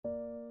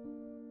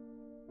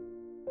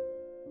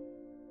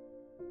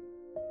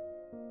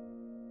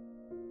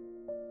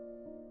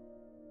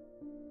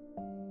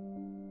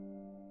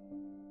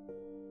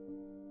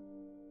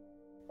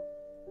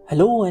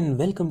Hello and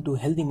welcome to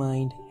Healthy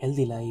Mind,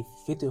 Healthy Life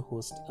with your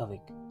host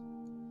Avik.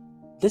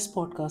 This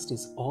podcast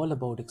is all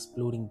about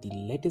exploring the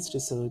latest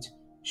research,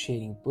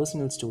 sharing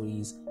personal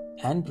stories,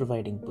 and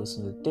providing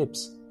personal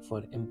tips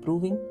for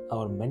improving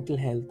our mental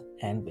health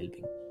and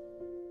well-being.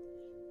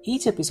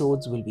 Each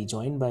episode will be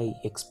joined by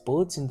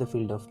experts in the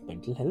field of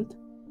mental health,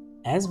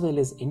 as well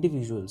as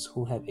individuals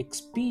who have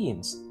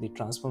experienced the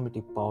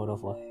transformative power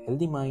of a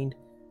healthy mind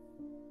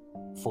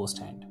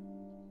firsthand.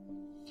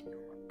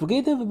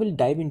 Together, we will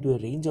dive into a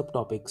range of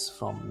topics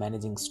from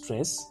managing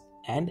stress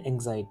and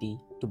anxiety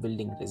to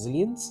building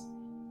resilience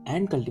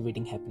and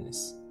cultivating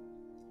happiness.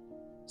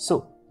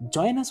 So,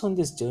 join us on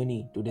this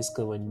journey to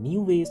discover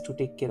new ways to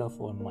take care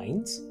of our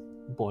minds,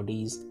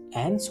 bodies,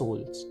 and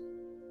souls.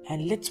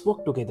 And let's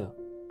work together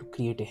to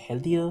create a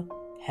healthier,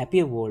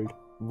 happier world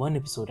one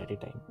episode at a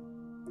time.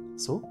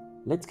 So,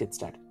 let's get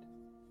started.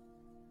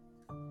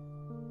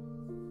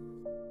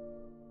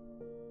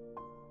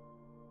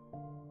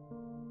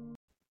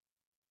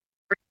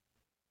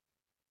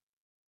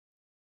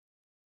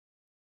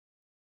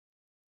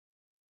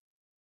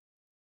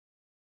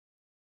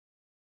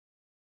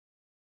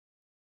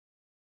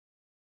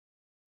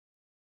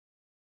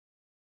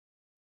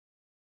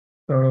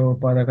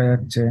 পা দেখা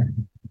যাচ্ছে।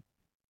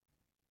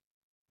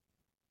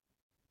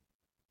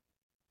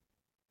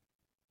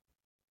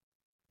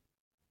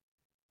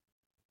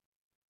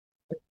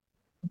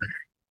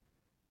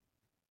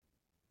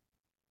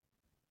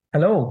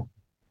 Hello,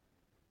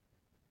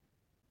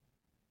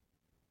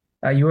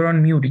 you are on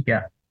mute.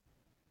 Yeah.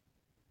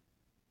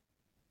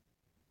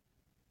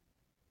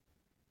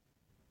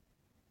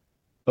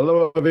 Hello,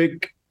 Avik.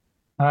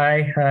 Hi.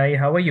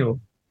 How are you?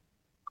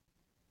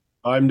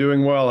 I'm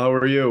doing well. How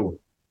are you?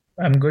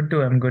 I'm good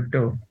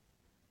too.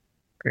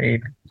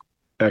 Great.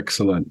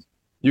 Excellent.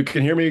 You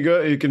can hear me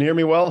good? You can hear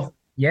me well?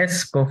 Yes,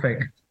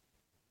 perfect.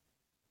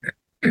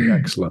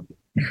 Excellent.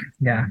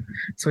 Yeah.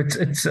 So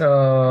it's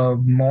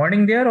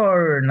morning there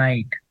or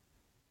night?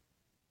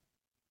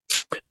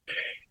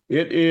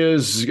 It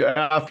is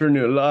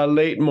afternoon,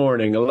 late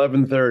morning,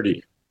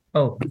 11:30.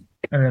 Oh,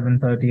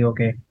 11:30.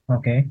 Okay.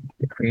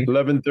 Great.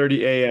 11:30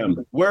 a.m.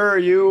 Where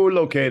are you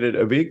located,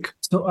 Avik?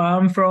 So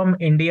I'm from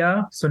India,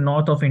 so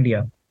north of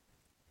India.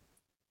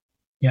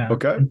 Yeah.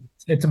 Okay.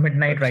 It's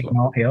midnight right Excellent.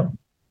 now here.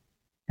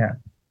 Yeah.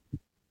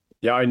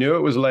 Yeah, I knew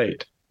it was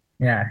late.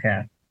 Yeah.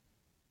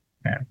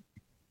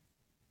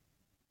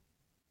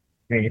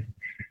 Great.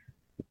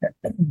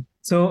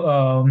 So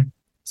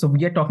we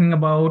are talking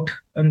about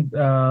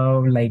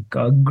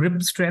grip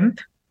strength,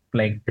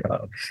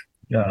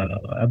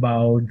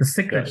 about the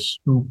secrets Yes.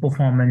 to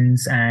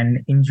performance and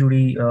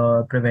injury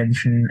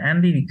prevention and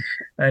the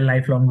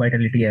lifelong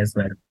vitality as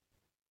well.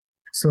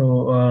 So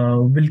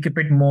we'll keep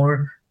it more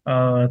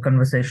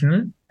conversational,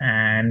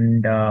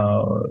 and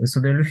so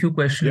there are a few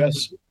questions. Yes.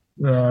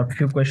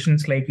 Few questions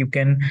like you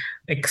can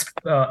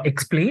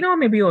explain, or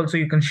maybe also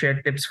you can share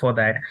tips for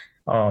that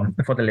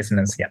for the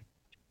listeners. Yeah.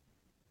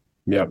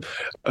 Yeah.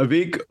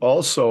 Avik,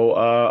 also,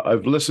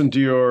 I've listened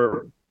to your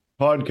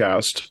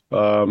podcast.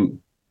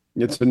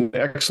 It's an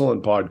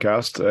excellent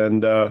podcast.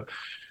 And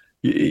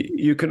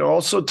you can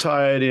also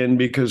tie it in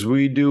because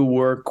we do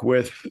work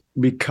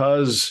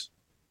because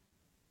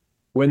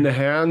when the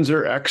hands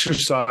are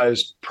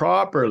exercised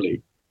properly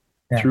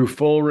through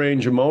full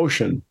range of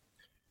motion,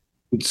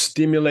 it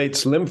stimulates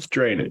lymph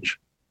drainage.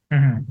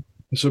 Mm-hmm.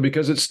 So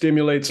because it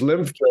stimulates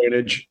lymph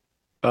drainage,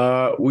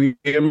 we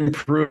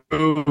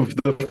improve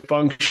the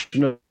function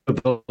of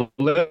the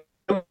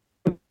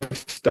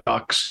lymph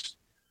ducts,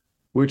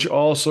 which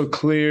also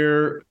clear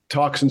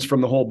toxins from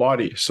the whole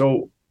body.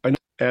 So,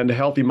 and a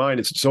healthy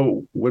mind. So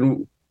when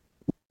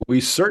we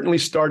certainly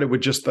started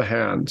with just the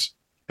hands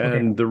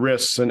and the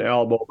wrists and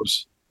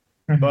elbows,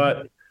 but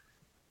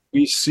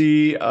we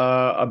see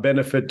a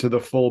benefit to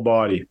the full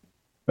body.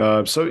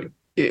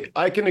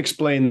 I can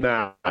explain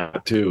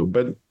that too,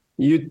 but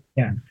you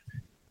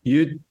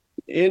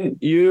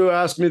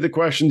asked me the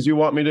questions you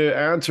want me to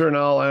answer, and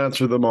I'll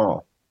answer them all.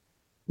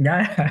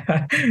 Yeah,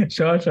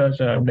 sure,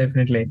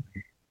 definitely.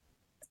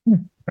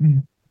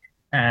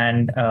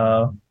 And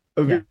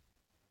yeah.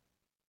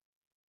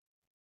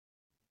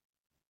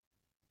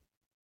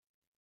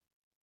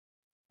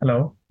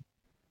 Hello.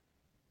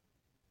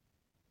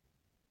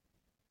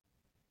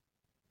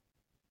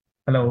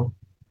 Hello.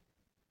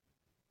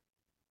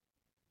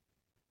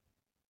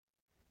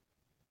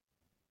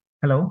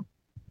 Hello.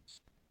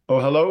 Oh,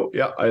 hello.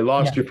 Yeah, I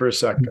lost you for a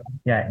second.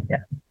 Yeah.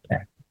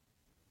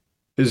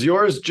 Is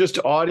yours just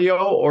audio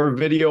or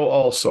video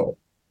also?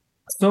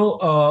 So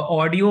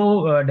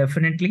audio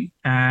definitely,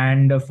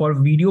 and for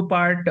video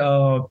part,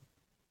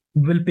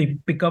 we'll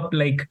pick up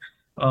like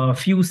a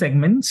few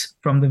segments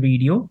from the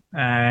video,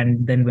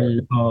 and then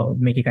we'll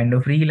make a kind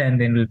of reel, and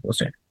then we'll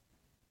post it.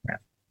 Yeah.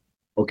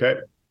 Okay.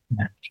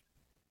 Yeah.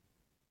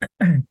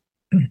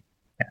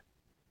 Yeah.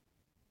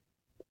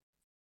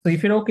 So if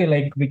you're okay,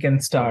 like we can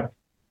start.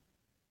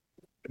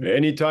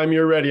 Anytime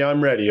you're ready,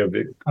 I'm ready.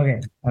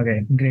 Okay.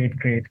 Great.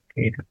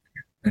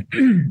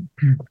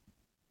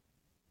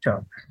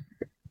 Sure.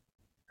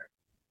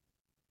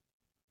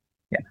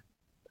 Yeah.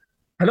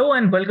 Hello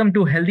and welcome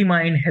to Healthy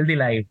Mind, Healthy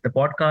Life, the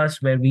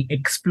podcast where we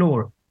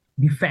explore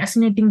the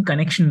fascinating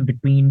connection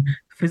between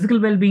physical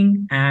well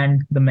being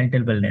and the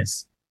mental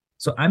wellness.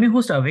 So, I'm your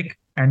host, Avik,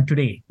 and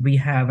today we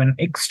have an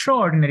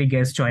extraordinary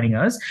guest joining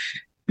us.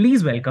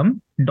 Please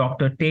welcome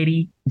Dr.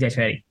 Terry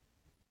Jachari.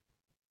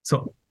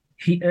 So,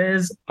 he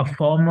is a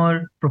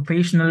former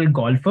professional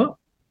golfer,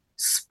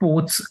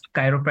 sports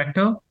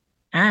chiropractor,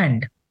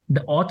 and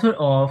the author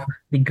of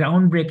the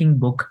groundbreaking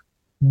book,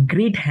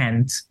 Great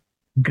Hands,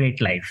 Great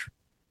Life.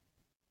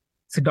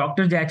 So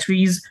Dr.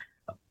 Jachri's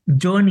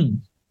journey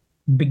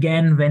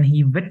began when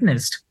he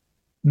witnessed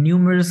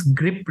numerous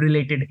grip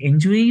related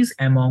injuries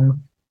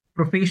among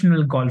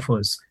professional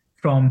golfers,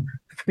 from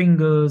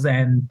fingers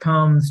and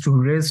thumbs to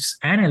wrists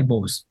and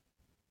elbows.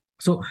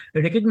 So,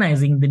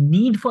 recognizing the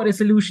need for a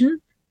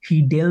solution,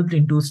 he delved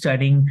into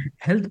studying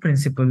health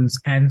principles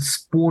and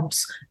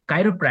sports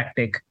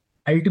chiropractic,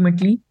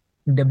 ultimately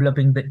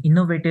developing the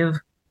innovative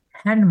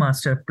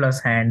Handmaster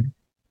Plus Hand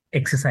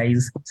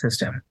exercise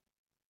system.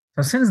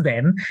 So since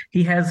then,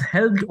 he has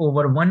helped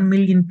over 1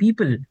 million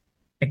people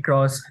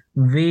across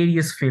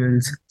various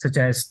fields such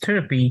as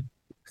therapy,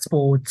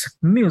 sports,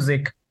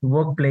 music,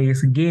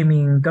 workplace,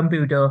 gaming,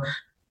 computer,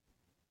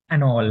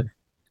 and all.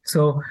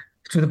 So,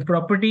 to the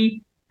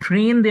property,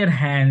 train their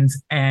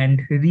hands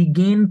and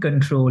regain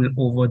control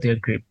over their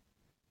grip.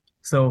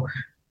 So,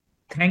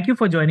 thank you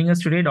for joining us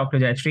today, Dr.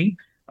 Jatri.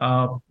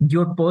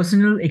 Your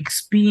personal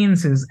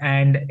experiences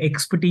and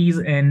expertise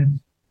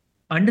in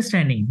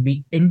understanding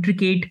the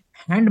intricate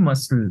hand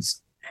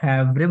muscles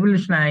have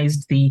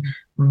revolutionized the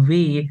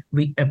way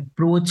we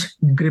approach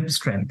grip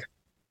strength.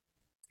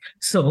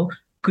 So,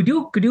 could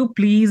you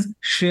please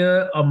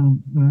share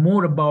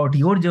more about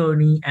your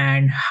journey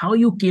and how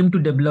you came to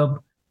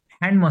develop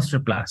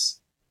Handmaster Plus?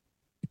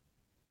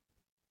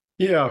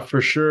 Yeah, for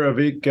sure,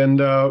 Avik.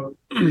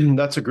 And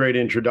that's a great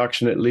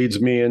introduction. It leads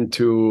me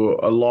into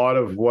a lot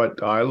of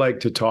what I like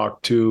to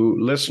talk to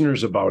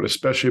listeners about,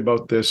 especially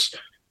about this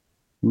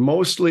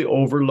mostly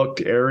overlooked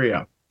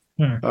area.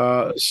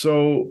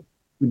 So,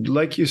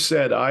 like you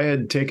said, I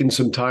had taken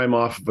some time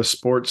off of a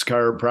sports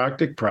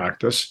chiropractic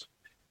practice.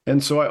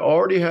 And so I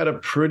already had a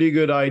pretty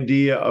good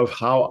idea of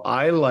how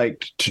I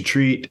liked to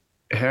treat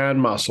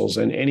hand muscles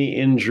and any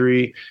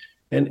injury.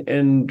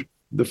 And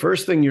the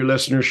first thing your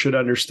listeners should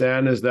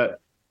understand is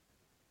that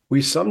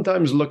we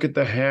sometimes look at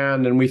the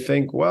hand and we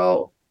think,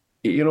 well,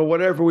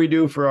 whatever we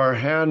do for our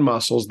hand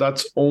muscles,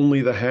 that's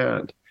only the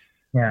hand.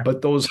 Yeah.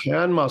 But those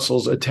hand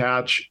muscles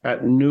attach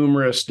at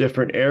numerous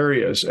different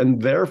areas,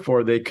 and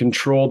therefore they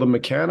control the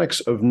mechanics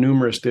of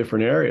numerous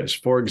different areas.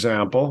 For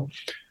example,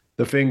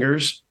 the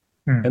fingers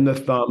and the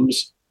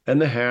thumbs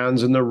and the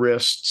hands and the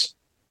wrists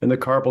and the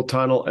carpal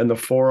tunnel and the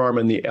forearm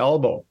and the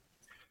elbow.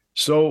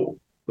 So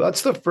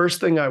that's the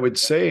first thing I would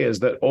say is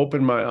that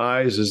opened my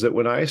eyes is that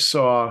when I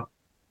saw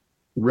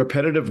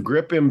repetitive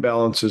grip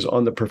imbalances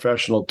on the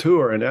professional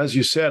tour, and as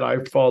you said,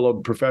 I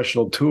followed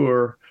professional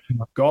tour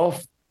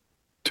golf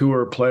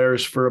tour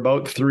players for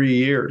about 3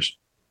 years.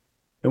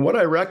 And what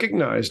I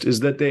recognized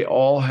is that they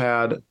all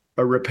had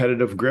a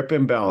repetitive grip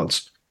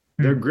imbalance.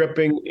 They're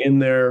gripping in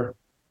their,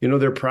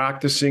 they're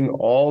practicing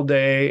all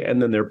day and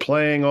then they're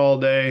playing all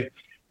day.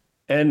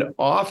 And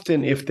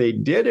often if they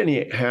did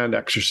any hand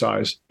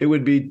exercise, it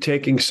would be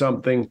taking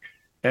something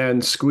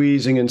and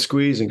squeezing and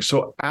squeezing.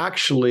 So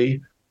actually,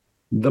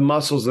 the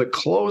muscles that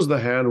close the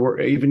hand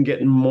were even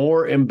getting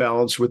more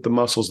imbalanced with the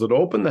muscles that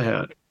open the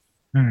hand.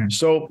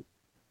 So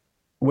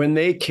when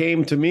they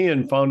came to me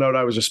and found out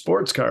I was a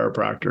sports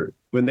chiropractor,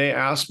 when they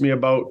asked me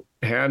about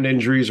hand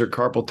injuries or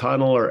carpal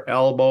tunnel or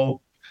elbow,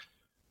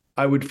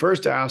 I would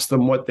first ask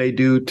them what they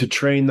do to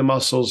train the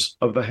muscles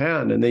of the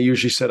hand. And they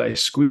usually said, I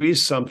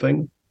squeeze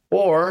something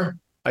or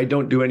I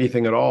don't do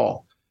anything at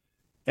all.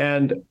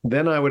 And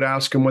then I would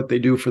ask them what they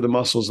do for the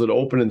muscles that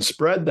open and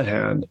spread the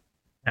hand.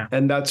 Yeah.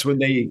 And that's when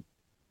they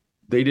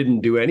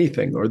didn't do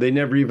anything, or they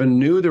never even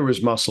knew there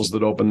was muscles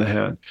that open the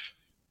hand.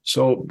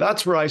 So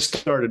that's where I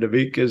started,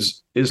 Avik,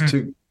 is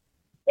to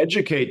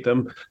educate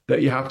them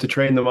that you have to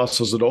train the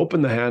muscles that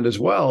open the hand as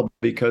well,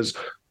 because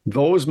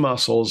those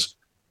muscles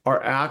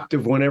are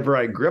active whenever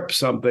I grip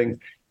something.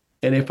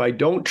 And if I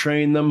don't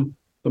train them,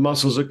 the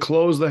muscles that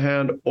close the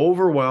hand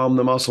overwhelm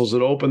the muscles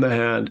that open the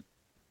hand,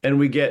 and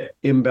we get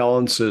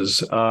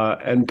imbalances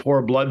and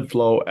poor blood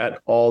flow at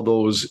all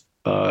those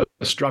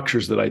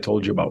structures that I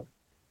told you about.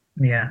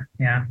 Yeah.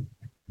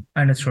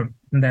 Understood.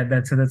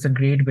 That's a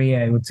great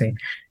way, I would say,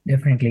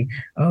 definitely.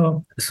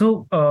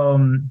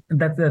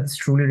 That's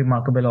truly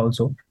remarkable.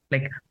 Also,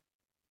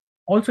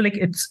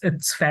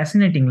 it's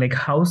fascinating, like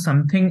how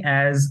something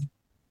as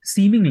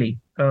seemingly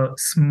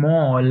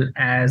small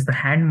as the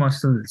hand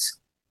muscles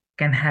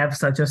can have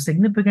such a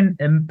significant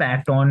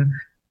impact on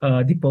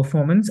the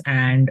performance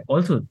and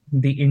also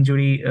the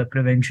injury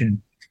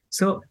prevention.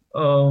 So,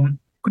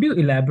 could you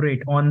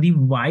elaborate on the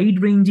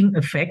wide-ranging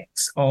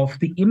effects of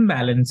the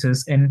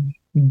imbalances in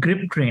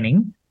grip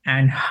training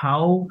and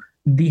how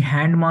the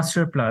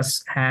Handmaster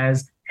Plus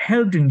has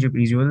helped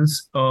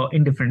individuals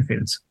in different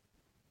fields?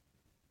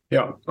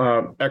 Yeah,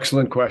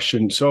 excellent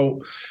question.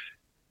 So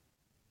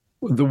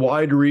the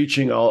wide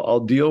reaching,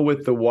 I'll deal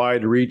with the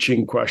wide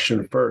reaching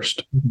question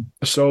first.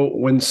 So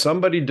when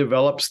somebody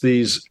develops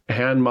these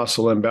hand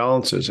muscle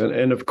imbalances,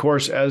 and of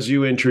course, as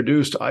you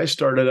introduced, I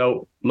started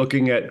out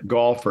looking at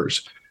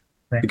golfers.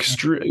 Right.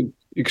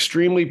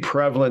 Extremely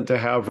prevalent to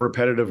have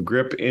repetitive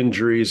grip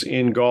injuries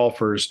in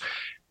golfers,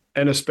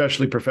 and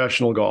especially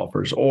professional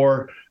golfers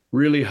or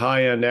really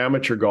high-end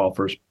amateur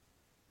golfers.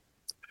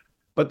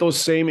 But those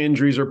same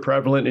injuries are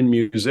prevalent in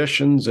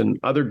musicians and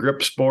other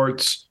grip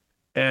sports,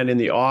 and in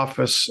the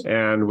office,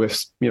 and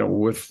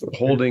with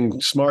holding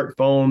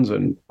smartphones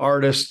and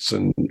artists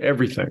and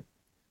everything.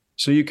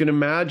 So you can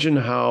imagine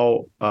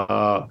how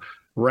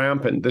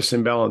rampant this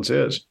imbalance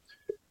is.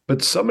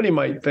 But somebody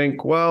might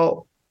think,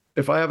 well,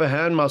 if I have a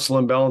hand muscle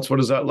imbalance, what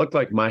does that look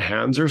like? My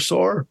hands are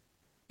sore.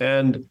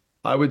 And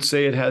I would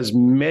say it has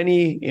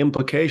many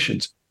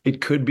implications.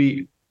 It could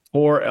be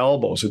poor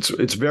elbows.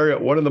 It's very,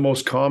 one of the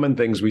most common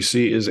things we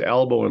see is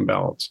elbow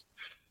imbalance.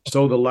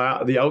 So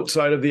the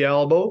outside of the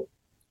elbow,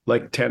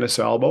 like tennis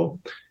elbow,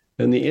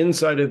 and the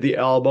inside of the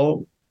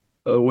elbow,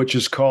 which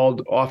is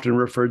often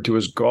referred to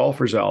as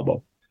golfer's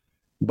elbow.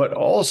 But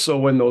also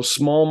when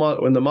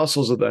when the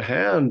muscles of the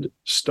hand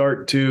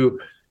start to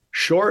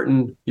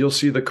shorten, you'll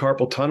see the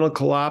carpal tunnel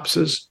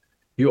collapses.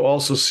 You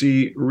also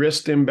see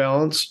wrist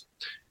imbalance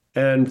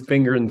and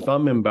finger and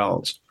thumb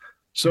imbalance.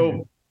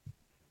 So,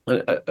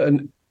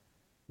 and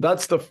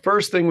that's the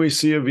first thing we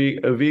see,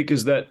 Avik,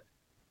 is that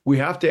we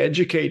have to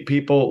educate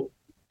people,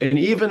 and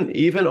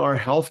even our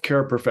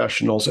healthcare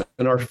professionals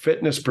and our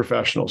fitness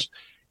professionals.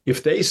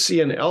 If they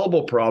see an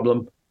elbow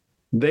problem,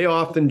 they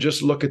often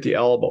just look at the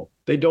elbow.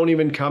 They don't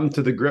even come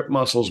to the grip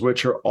muscles,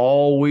 which are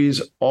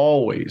always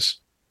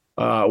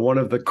one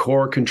of the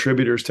core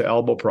contributors to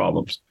elbow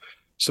problems.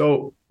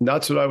 So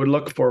that's what I would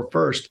look for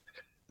first.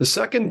 The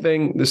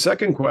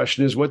second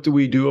question is, what do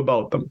we do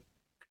about them?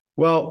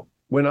 Well,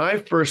 when I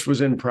first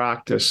was in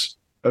practice,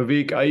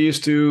 Avik, I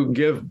used to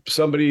give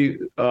somebody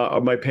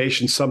of my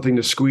patients something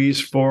to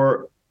squeeze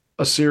for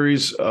a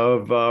series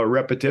of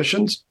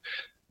repetitions.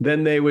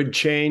 Then they would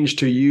change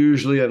to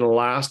usually an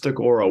elastic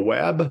or a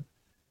web,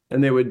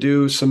 and they would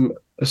do some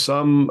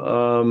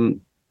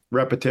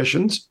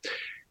repetitions.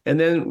 And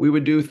then we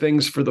would do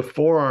things for the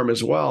forearm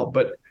as well.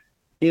 But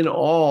in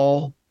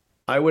all,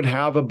 I would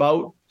have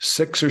about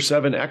 6 or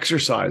 7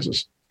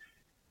 exercises.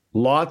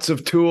 Lots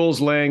of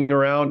tools laying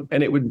around,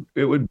 and it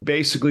would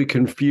basically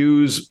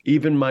confuse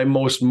even my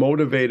most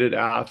motivated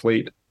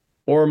athlete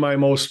or my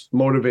most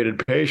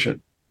motivated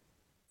patient.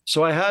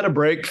 So I had a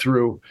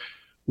breakthrough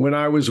when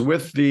I was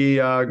with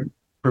the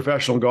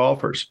professional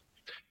golfers.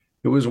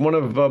 It was one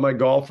of my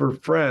golfer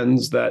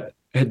friends that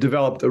had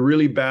developed a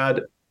really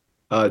bad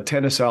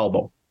tennis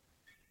elbow.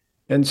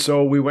 And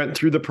so we went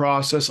through the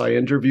process. I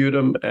interviewed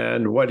him,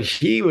 and what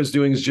he was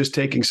doing is just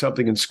taking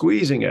something and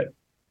squeezing it.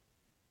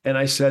 And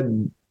I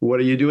said, what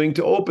are you doing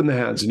to open the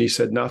hands? And he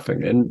said,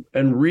 nothing.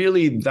 And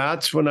really,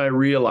 that's when I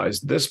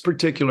realized this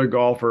particular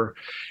golfer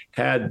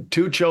had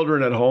 2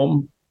 children at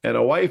home and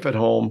a wife at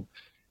home.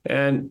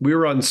 And we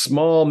were on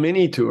small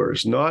mini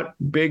tours, not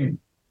big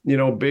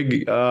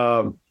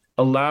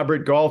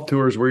elaborate golf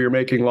tours where you're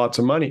making lots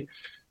of money.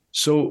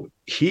 So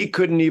he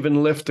couldn't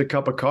even lift a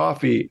cup of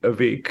coffee a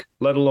week,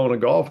 let alone a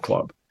golf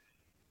club.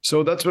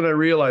 So that's when I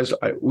realized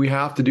we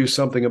have to do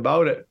something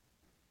about it.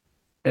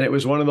 And it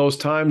was one of those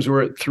times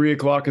where at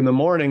 3:00 in the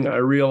morning, I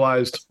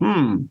realized,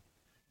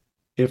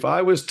 if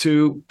I was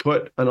to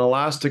put an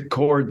elastic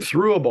cord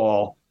through a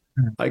ball,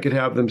 I could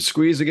have them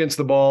squeeze against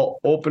the ball,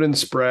 open and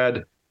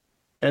spread,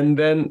 and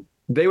then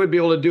they would be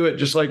able to do it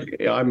just like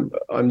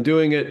I'm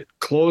doing it,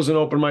 close and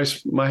open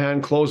my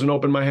hand, close and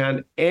open my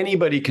hand.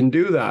 Anybody can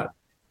do that.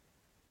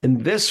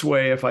 And this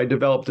way, if I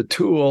developed a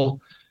tool,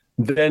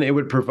 then it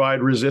would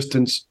provide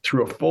resistance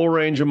through a full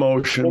range of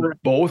motion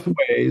both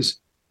ways.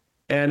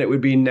 And it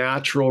would be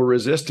natural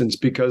resistance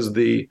because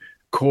the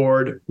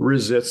cord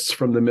resists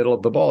from the middle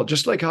of the ball,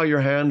 just like how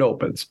your hand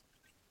opens.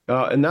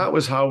 And that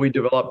was how we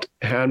developed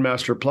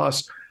Handmaster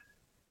Plus.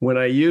 When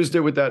I used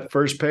it with that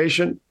first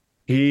patient,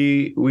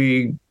 we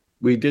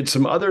did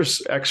some other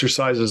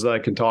exercises that I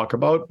can talk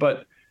about,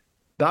 but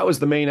that was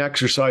the main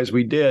exercise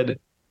we did.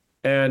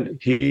 And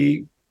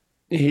he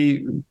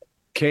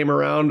came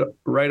around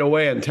right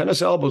away. And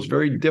tennis elbow is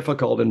very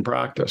difficult in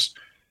practice.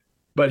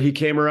 But he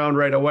came around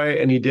right away,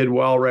 and he did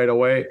well right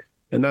away.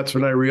 And that's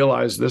when I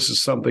realized this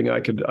is something I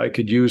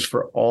could use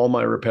for all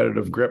my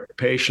repetitive grip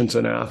patients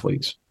and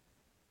athletes.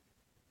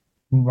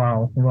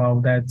 Wow,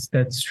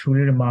 that's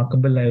truly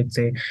remarkable, I would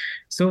say.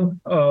 So,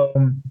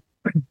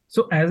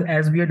 so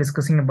as we are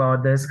discussing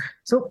about this,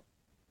 so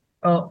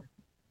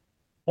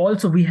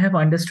also we have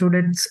understood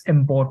its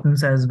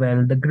importance as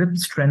well, the grip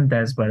strength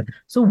as well.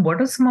 So,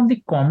 what are some of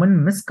the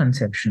common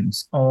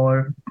misconceptions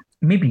or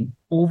maybe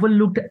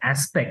overlooked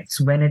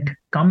aspects when it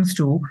comes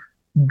to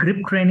grip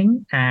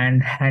training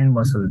and hand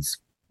muscles?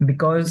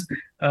 Because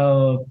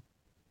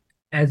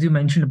as you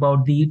mentioned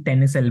about the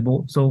tennis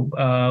elbow, so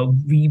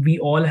we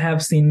all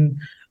have seen.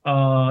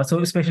 So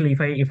especially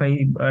if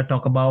I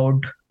talk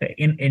about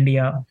in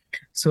India,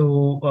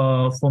 so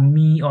for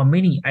me or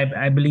many,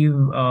 I believe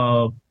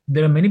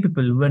there are many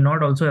people who are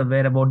not also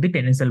aware about the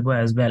tennis elbow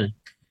as well.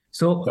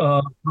 So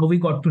how we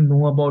got to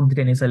know about the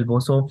tennis elbow?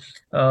 So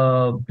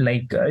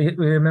you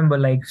remember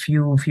like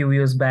few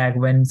years back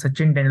when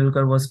Sachin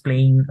Tendulkar was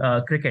playing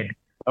cricket.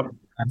 Yep.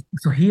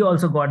 So he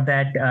also got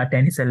that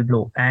tennis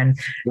elbow, and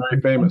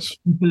Very famous.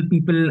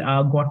 people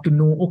got to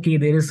know, okay,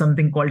 there is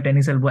something called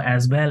tennis elbow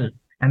as well,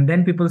 and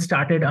then people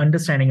started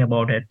understanding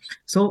about it.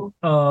 So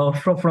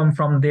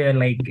from there,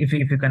 like if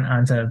you can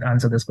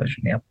answer this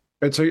question, yeah.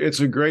 It's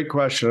a great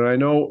question. And I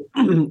know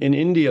in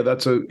India,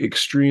 that's an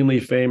extremely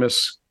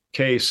famous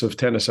case of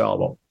tennis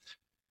elbow.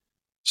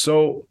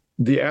 So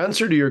the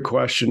answer to your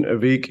question,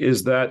 Avik,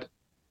 is that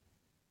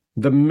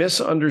the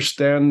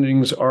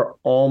misunderstandings are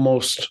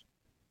almost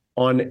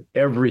on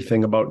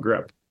everything about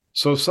grip.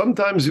 So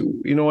sometimes,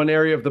 an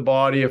area of the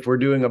body, if we're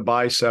doing a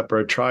bicep or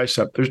a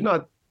tricep, there's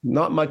not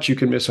much you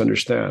can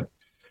misunderstand.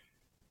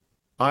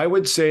 I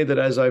would say that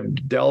as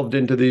I've delved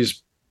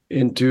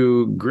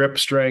into grip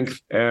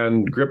strength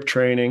and grip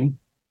training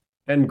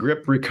and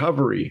grip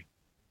recovery,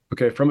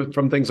 okay,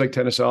 from things like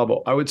tennis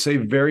elbow, I would say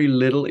very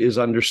little is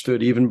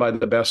understood even by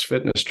the best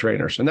fitness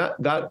trainers. And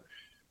that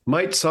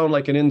might sound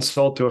like an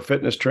insult to a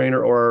fitness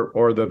trainer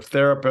or the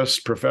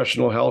therapist,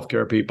 professional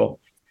healthcare people,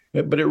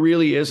 but it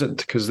really isn't,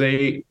 because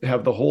they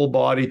have the whole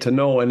body to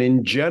know. And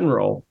in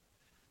general,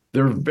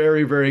 they're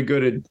very, very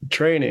good at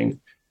training.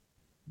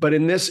 But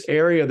in this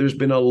area, there's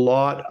been a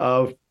lot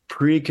of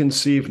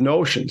preconceived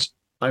notions.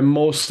 I'm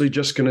mostly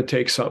just going to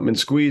take something and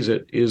squeeze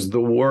it is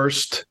the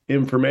worst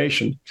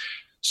information.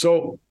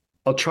 So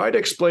I'll try to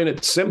explain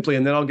it simply,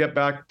 and then I'll get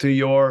back to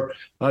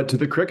to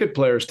the cricket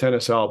player's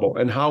tennis elbow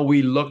and how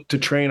we look to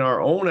train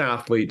our own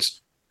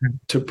athletes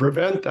to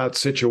prevent that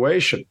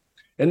situation.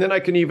 And then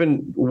I can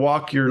even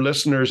walk your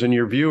listeners and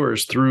your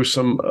viewers through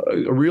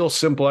a real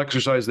simple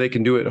exercise they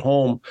can do at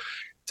home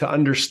to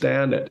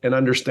understand it and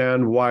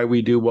understand why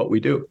we do what we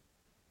do.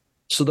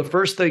 So the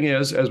first thing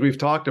is, as we've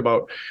talked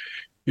about,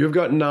 you've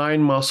got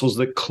 9 muscles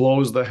that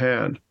close the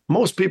hand.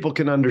 Most people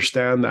can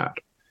understand that.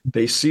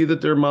 They see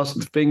that their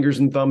fingers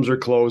and thumbs are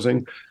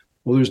closing.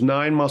 Well, there's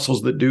 9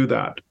 muscles that do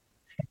that.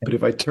 But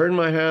if I turn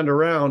my hand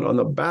around, on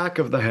the back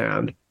of the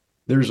hand,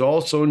 there's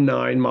also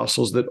 9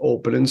 muscles that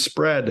open and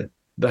spread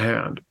the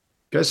hand.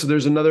 Okay, so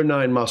there's another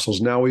 9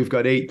 muscles. Now we've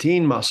got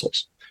 18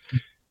 muscles.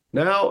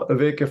 Now,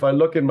 Vic, if I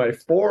look in my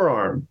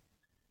forearm,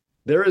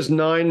 there is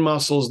 9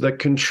 muscles that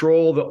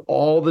control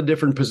all the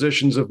different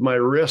positions of my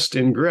wrist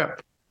in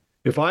grip.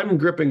 If I'm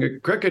gripping a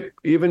cricket,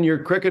 even your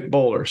cricket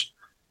bowlers,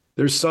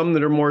 there's some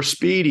that are more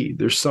speedy.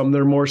 There's some that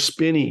are more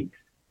spinny.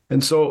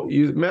 And so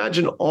you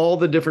imagine all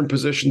the different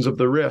positions of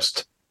the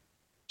wrist.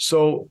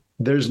 So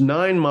there's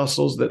 9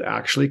 muscles that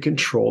actually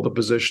control the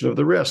position of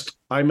the wrist.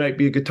 I might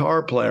be a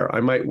guitar player.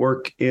 I might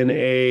work in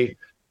an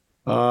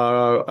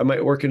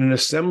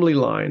assembly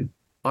line.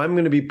 I'm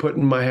going to be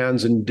putting my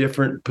hands in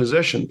different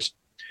positions.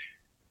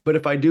 But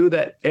if I do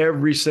that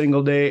every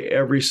single day,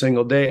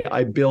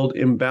 I build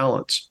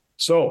imbalance.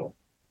 So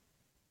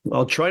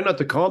I'll try not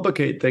to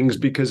complicate things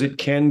because it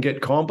can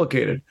get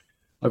complicated.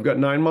 I've got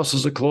 9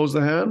 muscles that close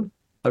the hand.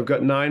 I've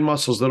got 9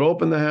 muscles that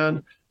open the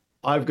hand.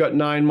 I've got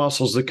 9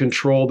 muscles that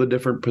control the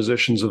different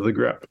positions of the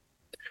grip.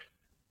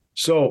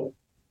 So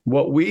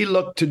what we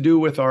look to do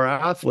with our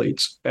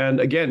athletes,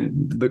 and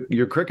again,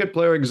 your cricket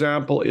player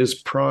example is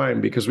prime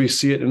because we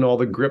see it in all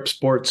the grip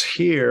sports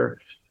here,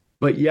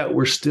 but yet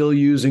we're still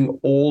using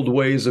old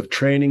ways of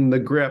training the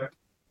grip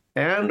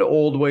and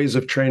old ways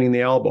of training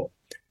the elbow.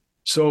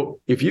 So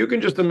if you can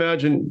just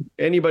imagine,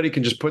 anybody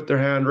can just put their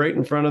hand right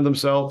in front of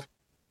themselves,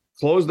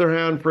 close their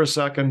hand for a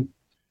second,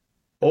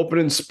 open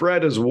and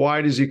spread as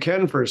wide as you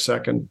can for a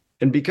second.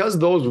 And because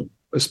those,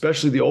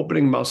 especially the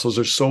opening muscles,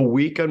 are so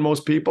weak on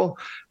most people,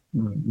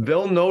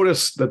 they'll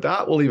notice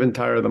that will even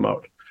tire them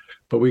out.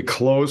 But we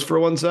close for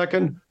 1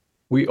 second,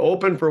 we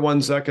open for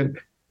 1 second,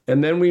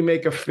 and then we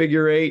make a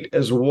figure 8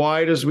 as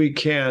wide as we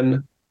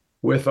can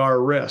with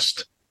our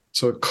wrist.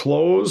 So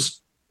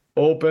close,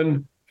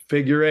 open,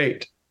 figure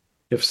 8.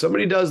 If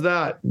somebody does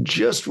that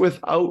just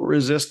without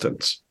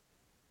resistance,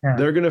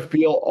 they're going to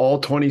feel all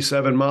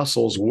 27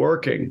 muscles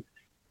working.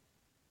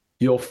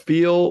 You'll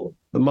feel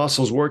the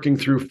muscles working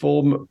through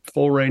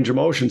full range of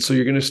motion. So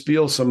you're going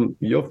to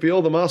you'll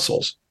feel the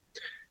muscles.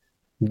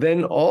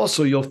 Then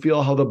also you'll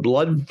feel how the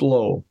blood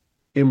flow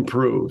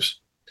improves.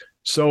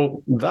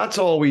 So that's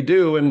all we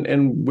do.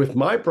 And with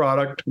my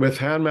product, with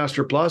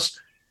Handmaster Plus,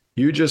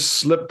 you just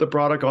slip the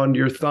product onto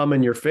your thumb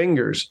and your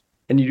fingers,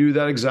 and you do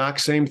that exact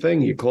same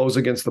thing. You close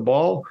against the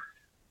ball,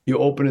 you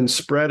open and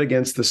spread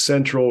against the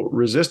central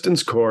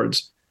resistance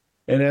cords.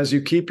 And as you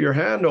keep your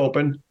hand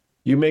open,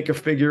 you make a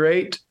figure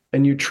 8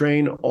 and you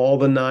train all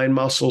the 9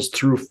 muscles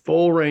through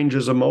full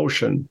ranges of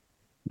motion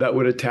that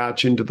would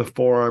attach into the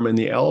forearm and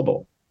the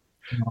elbow.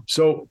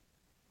 So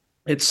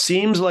it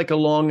seems like a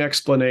long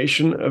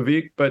explanation,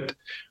 Avik, but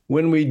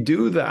when we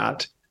do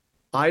that,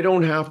 I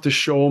don't have to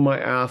show my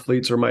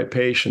athletes or my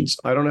patients,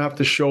 I don't have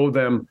to show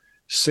them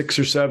 6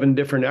 or 7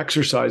 different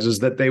exercises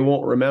that they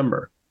won't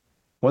remember.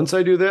 Once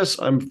I do this,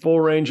 I'm full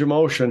range of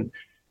motion,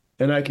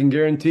 and I can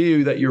guarantee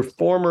you that your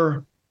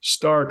former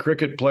star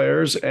cricket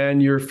players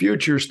and your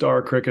future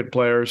star cricket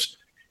players,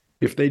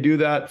 if they do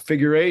that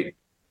figure eight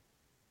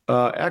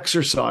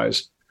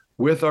exercise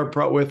with the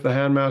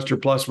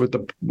Handmaster Plus with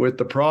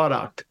the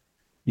product,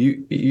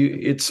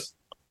 it's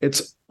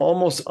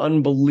almost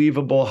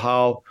unbelievable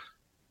how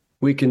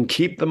we can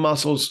keep the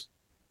muscles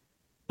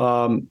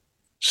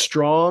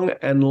strong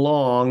and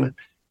long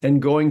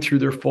and going through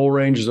their full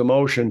ranges of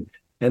motion.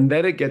 And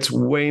then it gets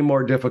way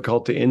more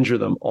difficult to injure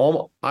them.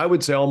 I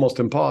would say almost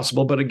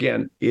impossible. But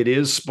again, it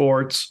is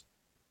sports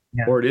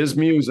or it is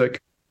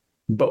music,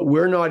 but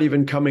we're not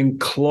even coming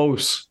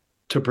close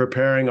to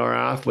preparing our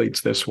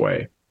athletes this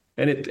way.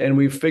 And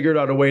we've figured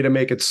out a way to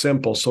make it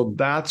simple. So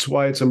that's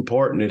why it's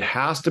important. It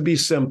has to be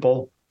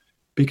simple,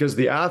 because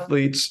the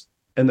athletes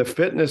and the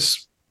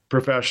fitness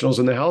professionals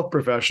and the health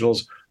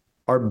professionals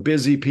are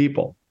busy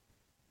people.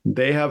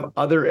 They have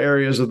other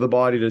areas of the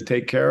body to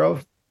take care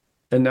of.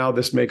 And now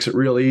this makes it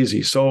real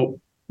easy.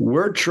 So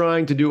we're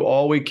trying to do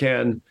all we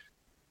can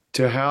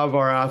to have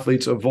our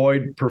athletes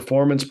avoid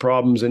performance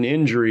problems and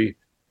injury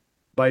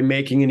by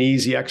making an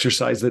easy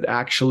exercise that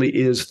actually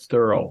is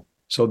thorough.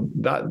 So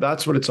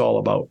that's what it's all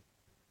about.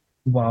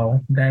 Wow,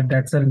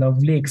 that's a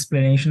lovely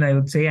explanation, I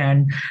would say.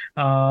 And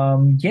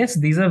yes,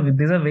 these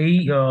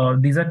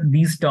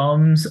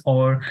terms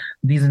or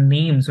these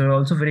names are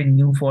also very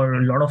new for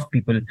a lot of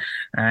people.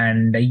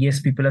 And yes,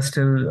 people are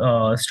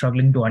still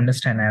struggling to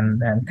understand.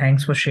 And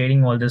thanks for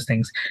sharing all those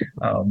things.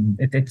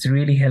 It's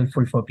really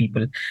helpful for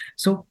people.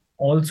 So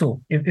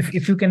also,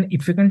 if you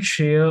can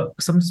share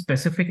some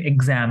specific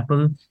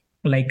example,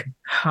 like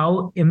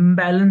how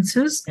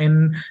imbalances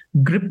in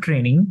grip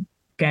training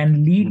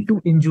can lead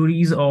to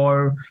injuries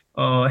or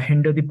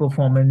hinder the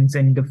performance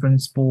in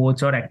different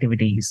sports or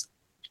activities.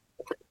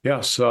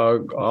 Yes,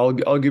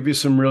 I'll give you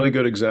some really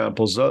good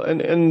examples,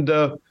 and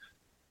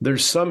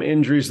there's some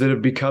injuries that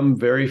have become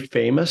very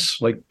famous.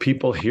 Like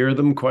people hear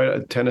them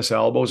quite. Tennis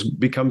elbows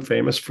become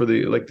famous for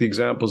the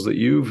examples that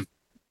you've,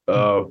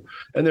 and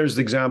there's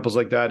examples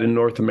like that in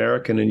North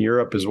America and in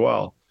Europe as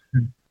well.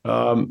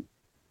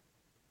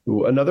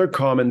 Another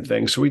common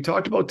thing. So we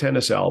talked about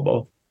tennis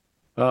elbow.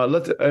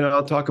 And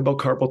I'll talk about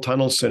carpal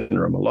tunnel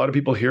syndrome. A lot of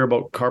people hear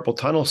about carpal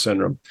tunnel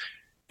syndrome.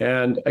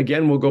 And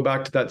again, we'll go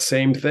back to that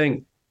same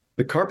thing.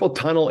 The carpal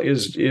tunnel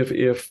is if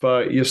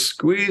you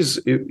squeeze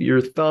your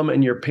thumb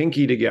and your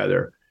pinky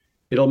together,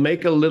 it'll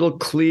make a little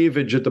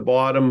cleavage at the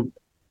bottom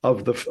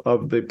of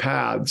the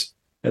pads.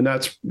 And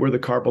that's where the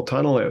carpal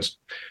tunnel is.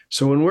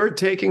 So when we're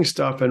taking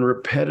stuff and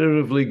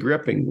repetitively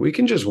gripping, we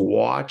can just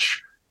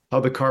watch how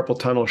the carpal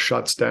tunnel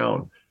shuts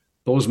down.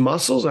 Those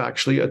muscles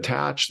actually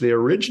they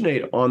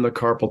originate on the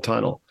carpal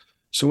tunnel.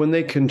 So when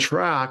they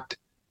contract,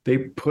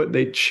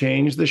 they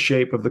change the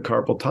shape of the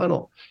carpal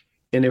tunnel.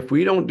 And if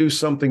we don't do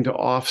something to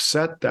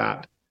offset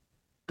that,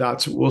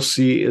 that's what we'll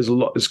see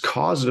is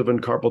causative in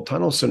carpal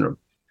tunnel syndrome.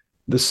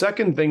 The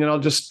second thing, and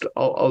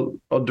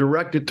I'll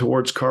direct it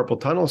towards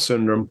carpal tunnel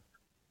syndrome,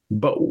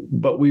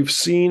 but we've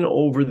seen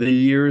over the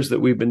years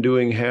that we've been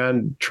doing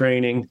hand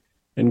training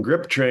and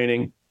grip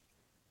training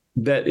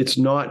that it's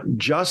not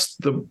just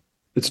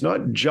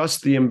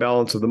the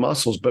imbalance of the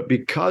muscles, but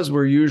because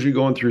we're usually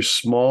going through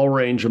small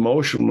range of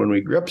motion when we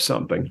grip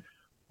something,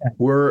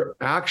 we're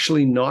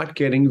actually not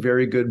getting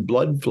very good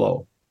blood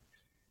flow.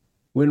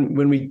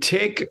 When we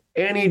take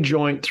any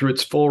joint through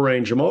its full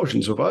range of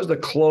motion, so if I was to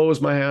close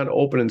my hand,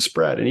 open and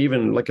spread, and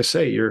even like I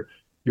say, your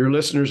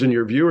listeners and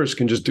your viewers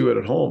can just do it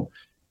at home,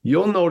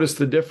 you'll notice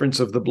the difference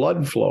of the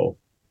blood flow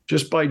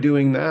just by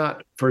doing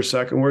that for a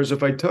second. Whereas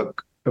if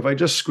I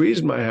just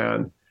squeezed my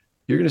hand,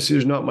 you're going to see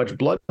there's not much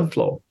blood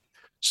flow.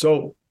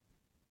 So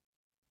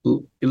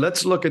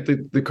let's look at the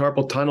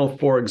carpal tunnel,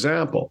 for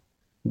example,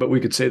 but we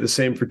could say the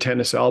same for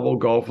tennis elbow,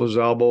 golfer's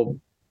elbow,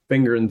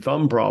 finger and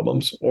thumb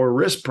problems, or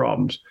wrist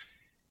problems.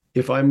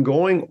 If I'm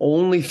going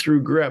only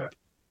through grip,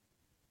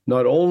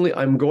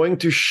 I'm going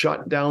to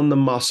shut down the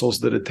muscles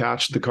that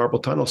attach to the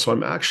carpal tunnel. So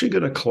I'm actually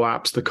going to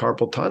collapse the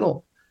carpal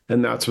tunnel.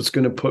 And that's what's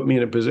going to put me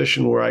in a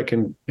position where I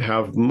can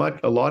have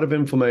a lot of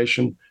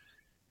inflammation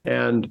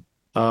and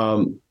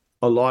a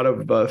lot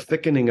of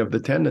thickening of the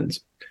tendons.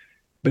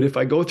 But if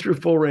I go through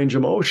full range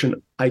of motion,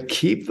 I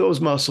keep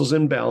those muscles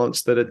in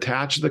balance that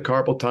attach the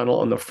carpal tunnel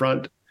on the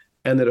front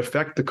and that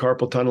affect the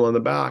carpal tunnel on the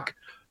back.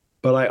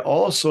 But I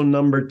also,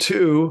 number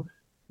two,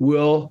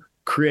 will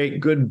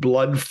create good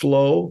blood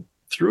flow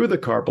through the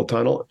carpal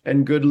tunnel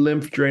and good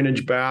lymph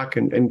drainage back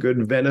and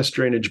good venous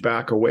drainage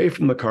back away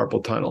from the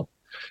carpal tunnel.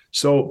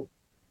 So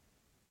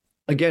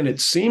again,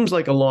 it seems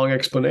like a long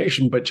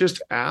explanation, but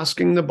just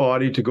asking the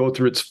body to go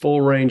through its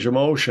full range of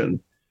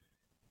motion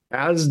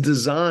as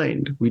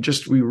designed. We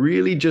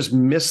really just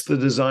miss the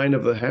design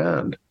of the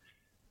hand.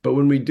 But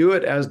when we do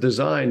it as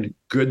designed,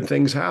 good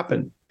things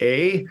happen.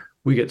 A,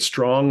 we get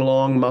strong,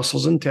 long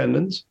muscles and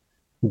tendons.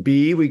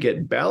 B, we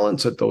get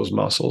balance at those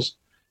muscles.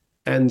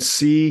 And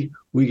C,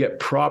 we get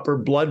proper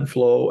blood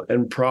flow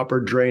and proper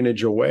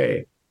drainage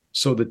away.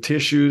 So the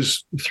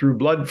tissues through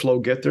blood flow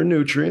get their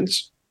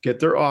nutrients, get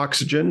their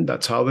oxygen.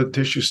 That's how the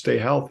tissues stay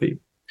healthy.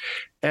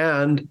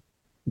 And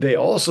they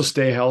also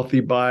stay healthy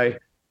by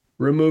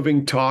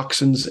removing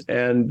toxins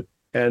and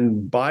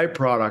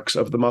byproducts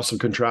of the muscle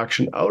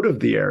contraction out of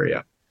the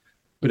area.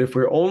 But if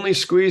we're only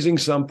squeezing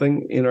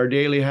something in our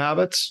daily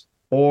habits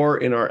or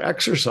in our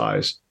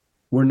exercise,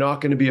 we're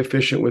not going to be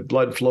efficient with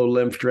blood flow,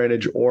 lymph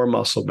drainage, or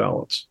muscle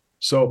balance.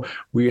 So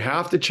we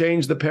have to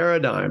change the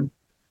paradigm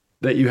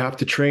that you have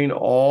to train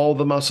all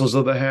the muscles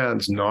of the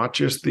hands, not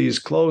just these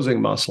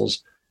closing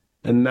muscles.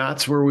 And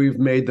that's where we've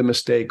made the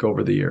mistake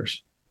over the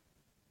years.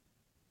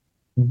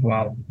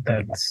 Wow,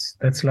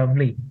 that's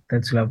lovely.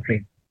 That's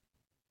lovely.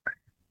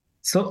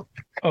 So,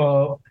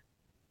 for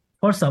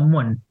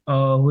someone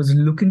who's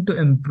looking to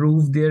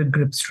improve their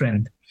grip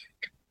strength,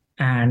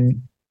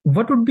 and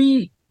what would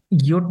be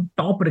your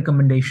top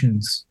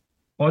recommendations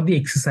or the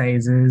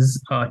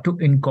exercises to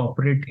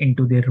incorporate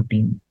into their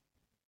routine?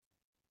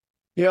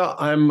 Yeah,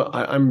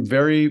 I'm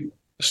very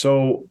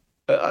so.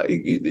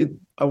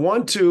 I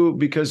want to,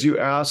 because you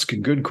ask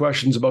good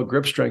questions about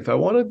grip strength, I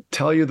want to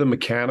tell you the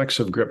mechanics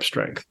of grip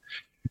strength.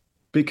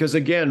 Because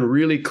again,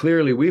 really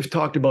clearly, we've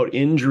talked about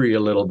injury a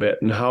little bit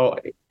and how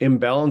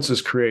imbalance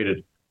is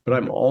created. But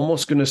I'm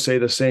almost going to say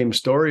the same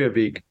story,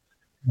 Avik.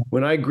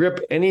 When I grip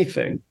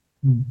anything,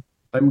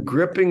 I'm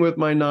gripping with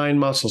my 9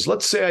 muscles.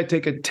 Let's say I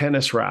take a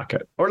tennis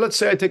racket, or let's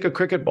say I take a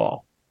cricket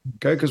ball.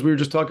 Okay, because we were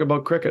just talking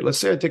about cricket. Let's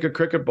say I take a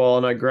cricket ball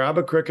and I grab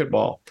a cricket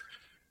ball.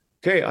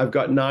 Okay, I've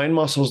got 9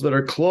 muscles that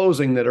are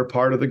closing that are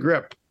part of the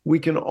grip. We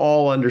can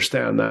all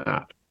understand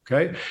that.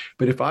 Okay,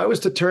 but if I was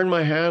to turn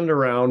my hand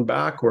around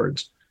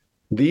backwards,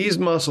 these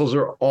muscles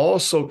are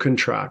also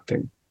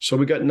contracting. So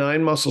we got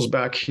 9 muscles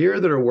back here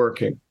that are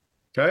working.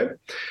 Okay,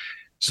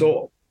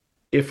 so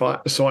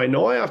I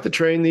know I have to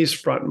train these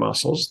front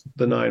muscles,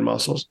 the 9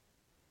 muscles.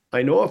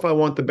 I know if I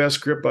want the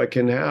best grip I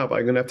can have,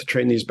 I'm going to have to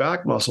train these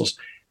back muscles.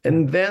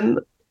 And then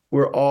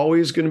we're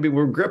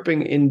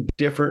gripping in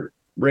different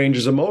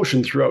ranges of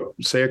motion throughout,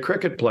 say, a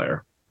cricket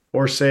player,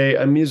 or say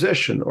a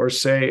musician, or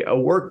say a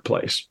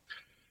workplace.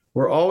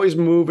 We're always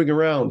moving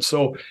around.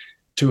 So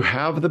to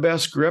have the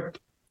best grip,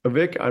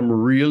 Vic,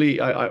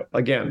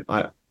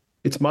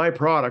 it's my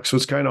product, so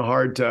it's kind of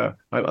hard to,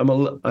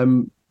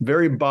 I'm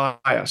very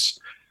biased,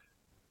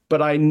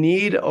 but I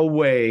need a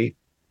way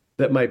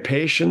that my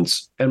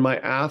patients and my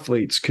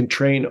athletes can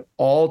train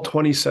all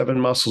 27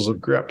 muscles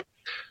of grip.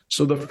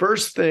 So the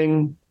first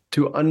thing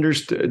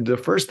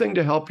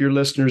to help your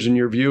listeners and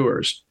your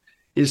viewers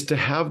is to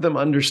have them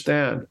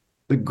understand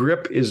the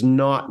grip is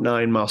not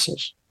 9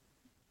 muscles.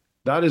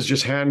 That is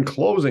just hand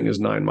closing is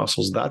 9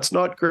 muscles. That's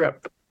not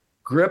grip.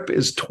 Grip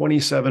is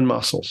 27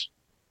 muscles.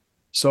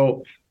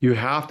 So you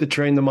have to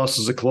train the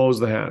muscles that close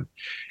the hand.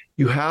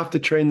 You have to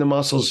train the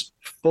muscles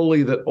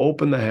fully that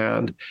open the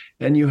hand,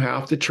 and you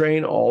have to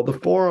train all the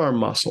forearm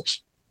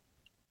muscles.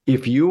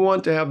 If you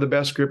want to have the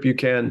best grip you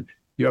can,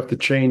 you have to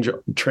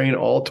train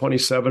all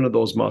 27 of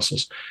those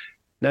muscles.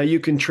 Now, you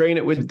can train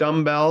it with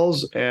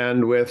dumbbells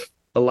and with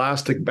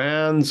elastic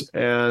bands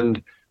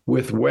and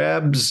with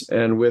webs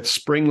and with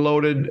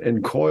spring-loaded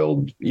and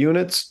coiled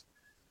units.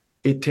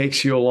 It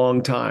takes you a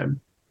long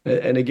time.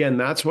 And again,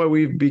 that's why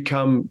we've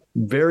become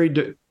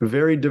very,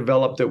 very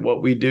developed at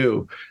what we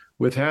do.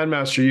 With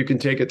Handmaster, you can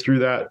take it through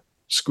that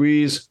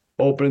squeeze,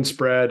 open and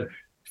spread,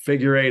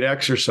 figure 8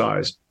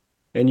 exercise,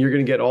 and you're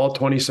going to get all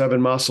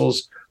 27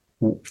 muscles,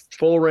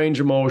 full range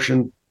of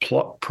motion,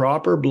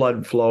 proper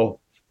blood flow.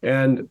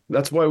 And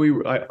that's why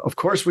of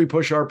course, we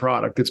push our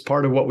product. It's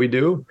part of what we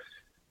do,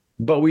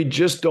 but we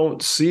just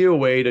don't see a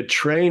way to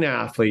train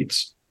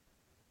athletes.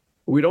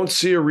 We don't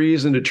see a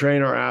reason to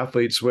train our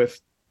athletes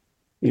with,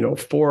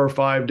 4 or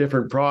 5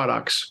 different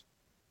products,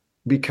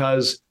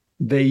 because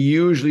they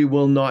usually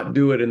will not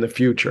do it in the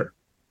future.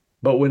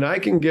 But when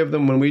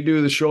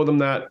we show them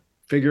that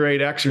figure 8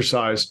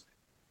 exercise,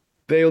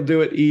 they'll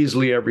do it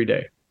easily every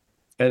day.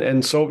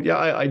 And so, yeah,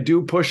 I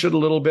do push it a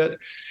little bit,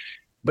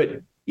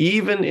 but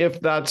even if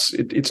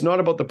it's not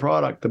about the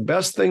product, the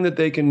best thing that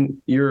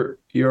your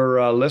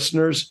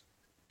listeners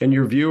and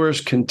your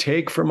viewers can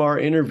take from our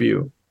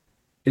interview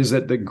is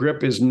that the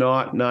grip is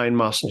not 9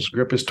 muscles.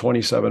 Grip is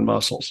 27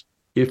 muscles.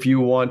 If you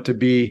want to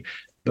be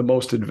the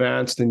most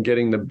advanced in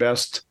getting the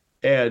best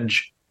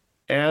edge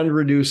and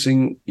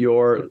reducing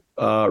your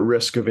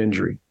risk of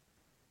injury.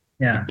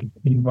 Yeah.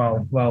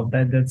 Wow.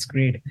 That's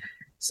great.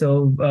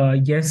 So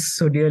yes.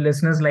 So dear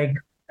listeners, like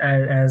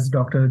as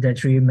Dr.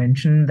 Detri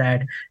mentioned,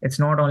 that it's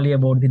not only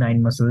about the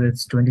 9 muscles,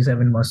 it's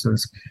 27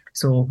 muscles.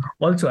 So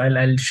also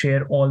I'll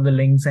share all the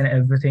links and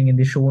everything in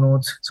the show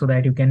notes so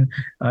that you can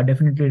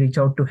definitely reach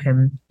out to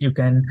him. You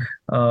can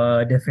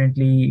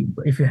definitely,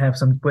 if you have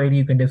some query,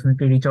 you can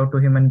definitely reach out to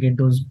him and get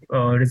those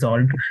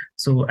resolved.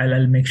 So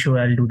I'll make sure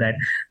I'll do that.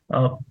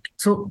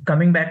 So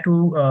coming back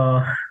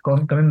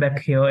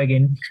here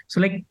again. So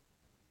like,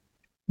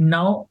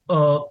 now,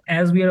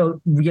 as we are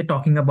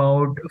talking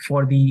about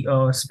for the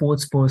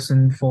sports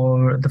person,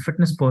 for the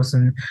fitness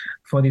person,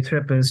 for the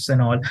therapists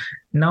and all.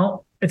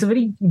 Now, it's a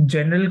very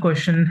general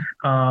question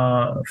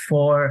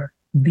for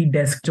the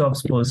desk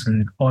jobs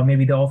person or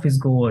maybe the office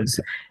goers.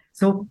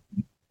 So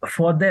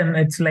for them,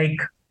 it's like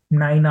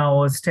 9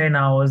 hours, 10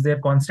 hours. They're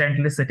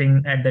constantly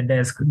sitting at the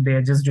desk.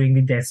 They're just doing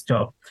the desk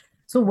job.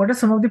 So, what are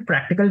some of the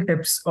practical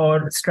tips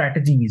or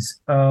strategies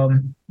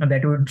that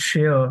you would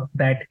share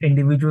that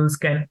individuals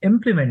can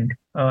implement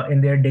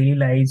in their daily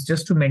lives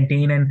just to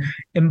maintain and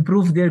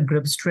improve their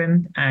grip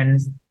strength? And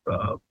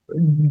uh,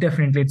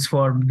 definitely, it's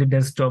for the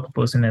desktop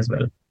person as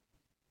well.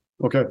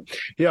 Okay.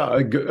 Yeah.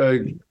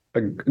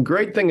 A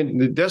great thing.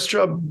 The desk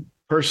job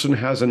person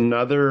has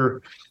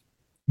another,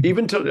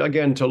 even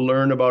to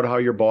learn about how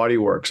your body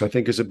works, I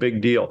think is a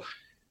big deal.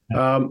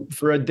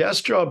 For a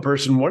desk job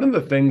person, one of the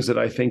things that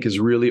I think is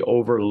really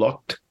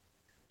overlooked,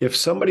 if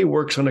somebody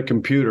works on a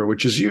computer,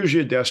 which is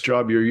usually a desk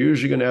job, you're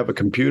usually going to have a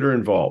computer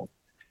involved.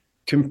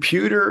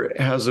 Computer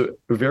has a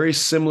very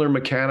similar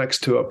mechanics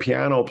to a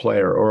piano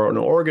player or an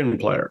organ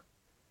player.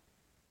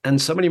 And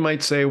somebody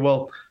might say,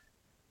 well,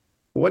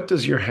 what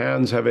does your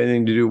hands have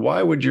anything to do?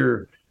 Why would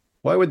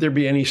there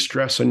be any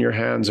stress on your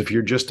hands if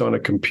you're just on a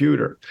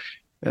computer?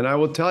 And I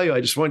will tell you,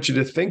 I just want you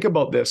to think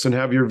about this and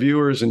have your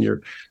viewers and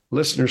your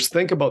listeners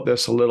think about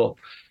this a little,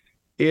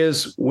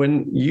 is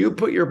when you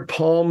put your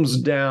palms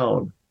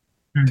down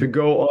to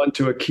go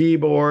onto a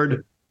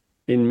keyboard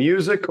in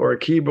music or a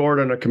keyboard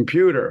on a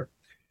computer,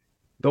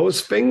 those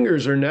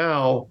fingers are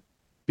now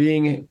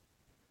being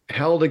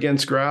held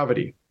against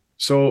gravity.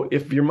 So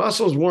if your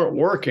muscles weren't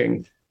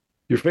working,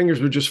 your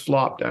fingers would just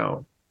flop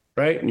down,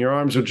 right? And your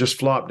arms would just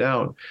flop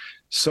down.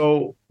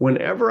 So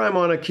whenever I'm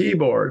on a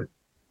keyboard,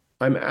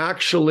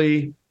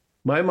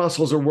 my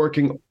muscles are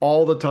working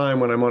all the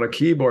time when I'm on a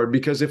keyboard,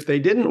 because if they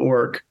didn't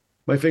work,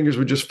 my fingers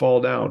would just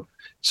fall down.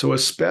 So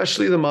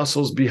especially the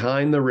muscles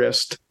behind the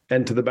wrist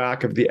and to the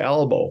back of the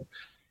elbow,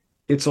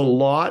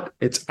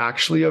 it's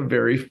actually a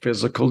very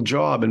physical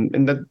job.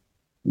 And that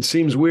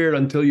seems weird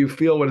until you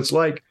feel what it's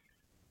like.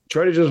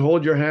 Try to just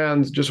hold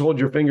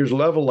your fingers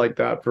level like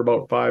that for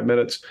about 5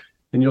 minutes,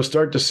 and you'll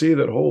start to see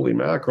that, holy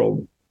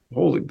mackerel,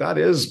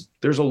 there's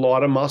a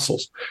lot of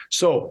muscles.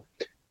 So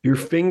your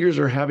fingers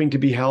are having to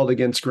be held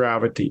against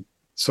gravity.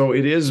 So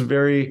it is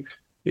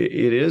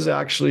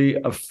actually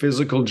a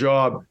physical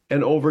job.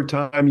 And over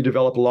time, you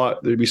develop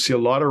we see a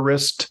lot of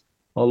wrist,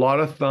 a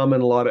lot of thumb,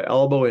 and a lot of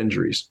elbow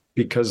injuries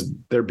because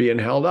they're being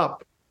held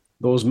up.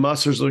 Those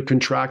muscles are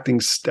contracting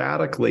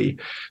statically.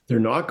 They're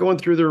not going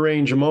through their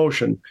range of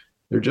motion.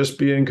 They're just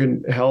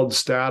being held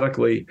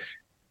statically,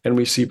 and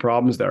we see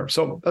problems there.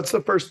 So that's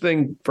the first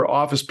thing for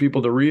office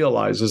people to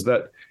realize, is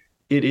that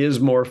it is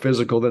more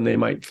physical than they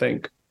might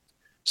think.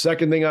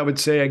 Second thing I would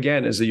say,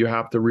 again, is that you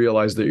have to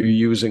realize that you're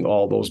using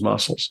all those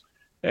muscles,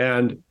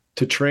 and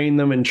to train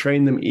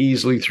them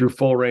easily through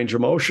full range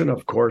of motion.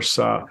 Of course,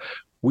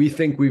 we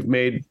think we've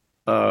made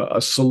a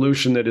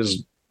solution that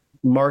is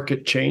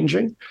market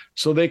changing.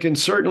 So they can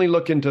certainly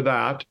look into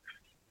that.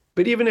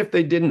 But even if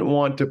they didn't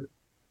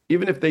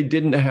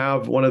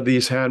have one of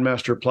these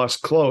Handmaster Plus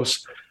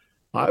close,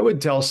 I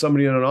would tell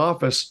somebody in an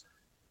office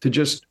to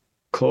just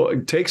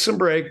take some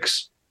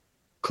breaks,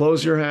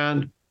 close your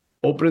hand,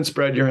 open and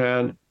spread your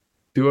hand,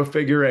 do a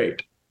figure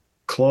eight,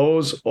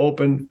 close,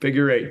 open,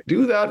 figure eight.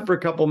 Do that for a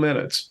couple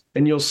minutes,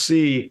 and you'll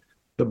see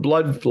the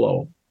blood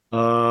flow,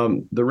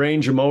 the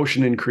range of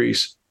motion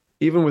increase,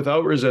 even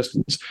without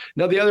resistance.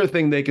 Now, the other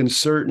thing they can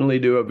certainly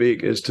do,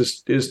 Avik, is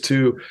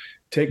to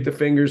take the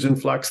fingers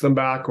and flex them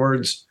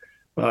backwards.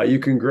 You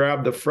can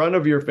grab the front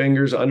of your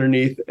fingers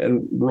underneath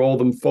and roll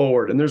them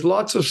forward. And there's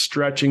lots of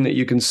stretching that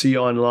you can see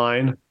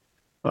online.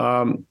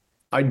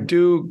 I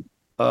do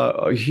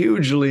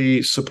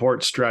hugely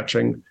support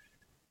stretching.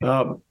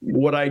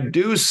 What I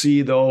do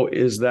see, though,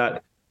 is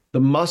that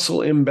the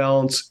muscle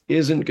imbalance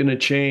isn't going to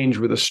change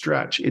with a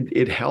stretch.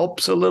 It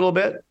helps a little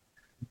bit,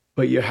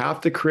 but you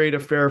have to create a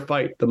fair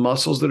fight. The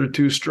muscles that are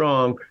too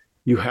strong,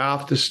 you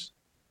have to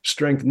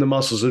strengthen the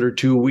muscles that are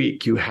too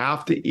weak. You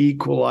have to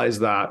equalize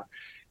that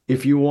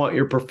if you want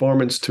your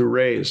performance to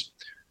raise.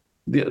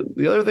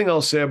 The other thing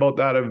I'll say about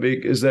that,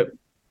 Avik, is that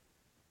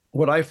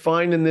what I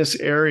find in this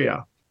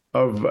area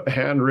of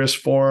hand, wrist,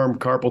 forearm,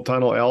 carpal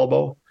tunnel,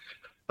 elbow,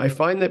 I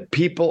find that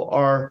people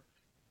are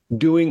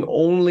doing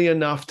only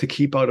enough to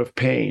keep out of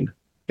pain.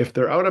 If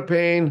they're out of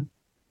pain,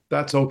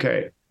 that's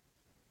okay.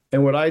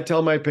 And what I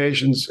tell my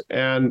patients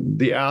and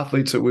the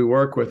athletes that we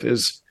work with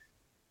is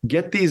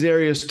get these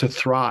areas to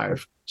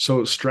thrive.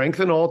 So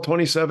strengthen all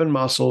 27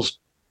 muscles,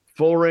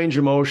 full range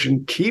of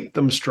motion, keep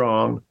them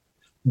strong,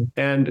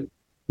 and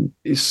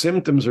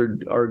symptoms are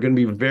going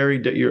to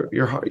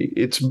be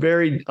it's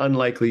very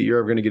unlikely you're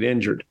ever going to get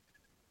injured.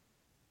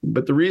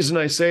 But the reason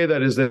I say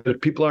that is that if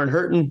people aren't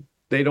hurting,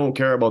 they don't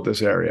care about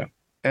this area.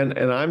 And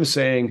I'm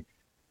saying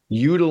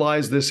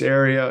utilize this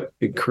area.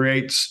 It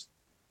creates,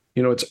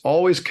 it's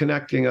always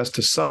connecting us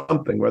to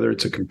something, whether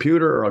it's a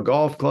computer or a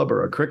golf club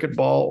or a cricket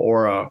ball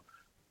or a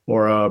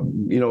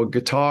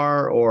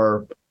guitar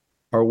or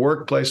our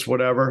workplace,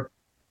 whatever.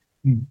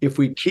 If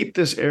we keep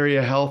this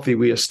area healthy,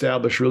 we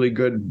establish really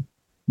good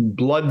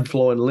blood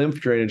flow and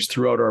lymph drainage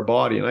throughout our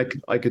body. And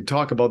I could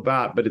talk about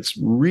that, but it's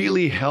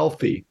really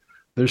healthy.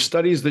 There's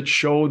studies that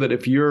show that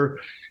if your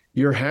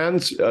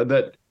hands,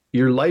 that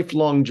your life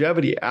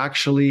longevity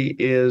actually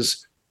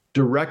is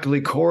directly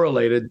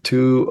correlated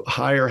to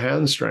higher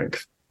hand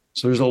strength.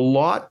 So there's a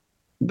lot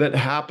that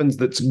happens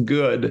that's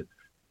good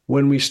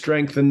when we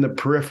strengthen the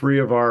periphery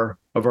of our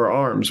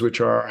arms,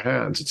 which are our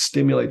hands. It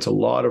stimulates a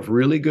lot of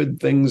really good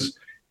things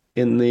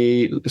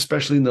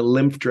especially in the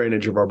lymph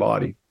drainage of our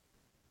body.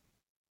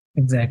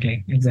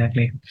 Exactly.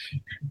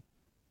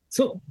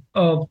 So,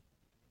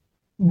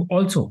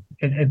 also,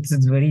 it's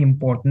very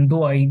important,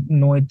 though I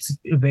know it's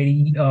a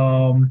very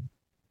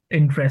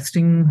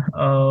interesting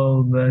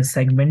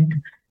segment,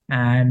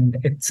 and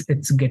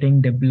it's getting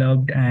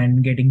developed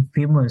and getting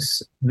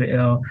famous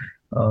throughout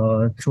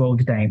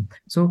the time.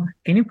 So,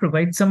 can you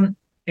provide some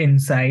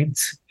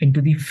insights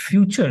into the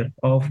future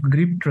of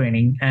grip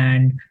training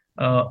and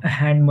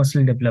hand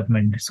muscle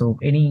development? So,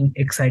 any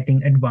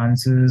exciting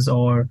advances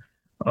or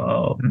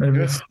Yeah.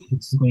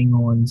 risks going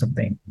on,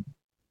 something?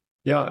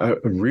 Yeah,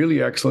 a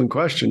really excellent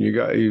question. You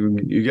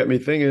get me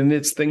thinking, and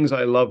it's things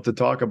I love to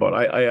talk about.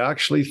 I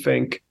actually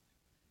think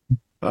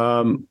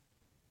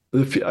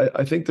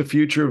I think the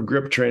future of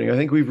grip training, I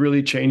think we've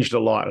really changed a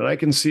lot. And I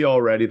can see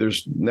already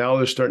there's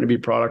starting to be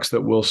products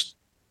that will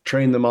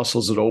train the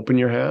muscles that open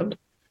your hand.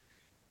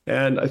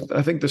 And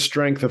I think the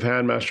strength of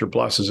Handmaster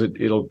Plus is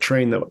it'll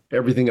train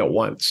everything at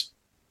once.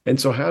 And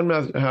so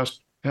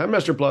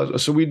Handmaster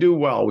Plus, so we do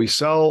well. We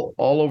sell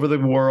all over the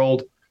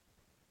world.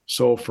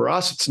 So for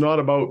us, it's not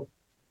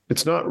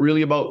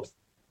really about,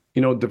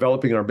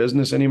 developing our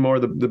business anymore.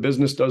 The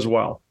business does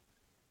well.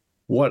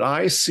 What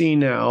I see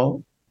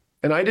now,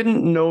 and I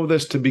didn't know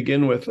this to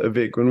begin with,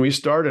 Avik, when we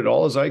started,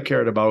 all as I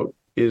cared about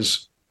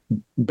is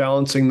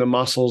balancing the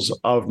muscles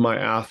of my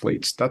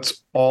athletes.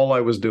 That's all I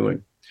was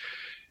doing.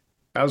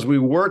 As we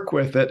work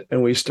with it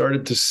and we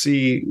started to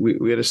see,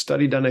 we had a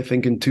study done, I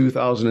think in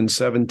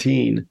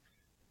 2017,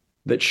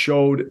 that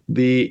showed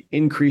the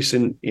increase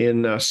in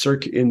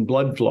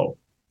blood flow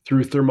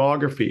through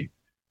thermography,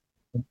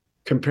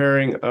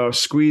 comparing a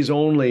squeeze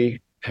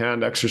only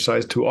hand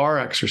exercise to our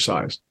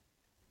exercise.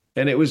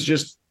 And it was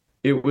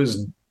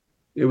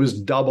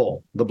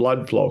double the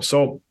blood flow.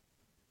 So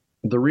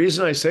the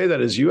reason I say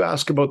that is you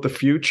ask about the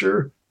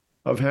future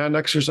of hand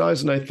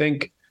exercise. And I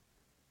think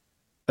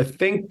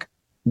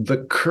the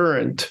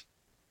current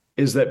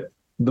is that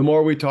the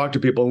more we talk to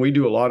people, and we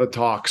do a lot of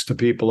talks to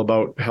people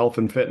about health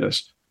and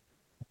fitness.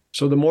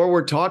 So the more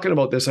we're talking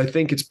about this, I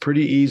think it's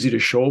pretty easy to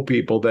show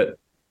people that,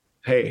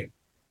 hey,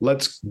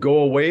 let's go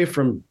away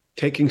from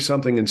taking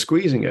something and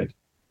squeezing it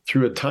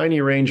through a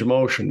tiny range of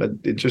motion. That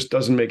it just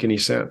doesn't make any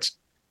sense.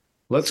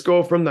 Let's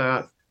go from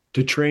that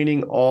to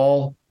training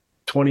all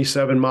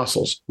 27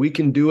 muscles. We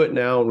can do it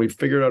now, and we've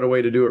figured out a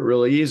way to do it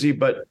really easy,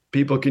 but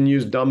people can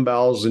use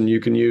dumbbells and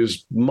you can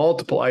use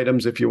multiple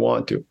items if you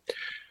want to.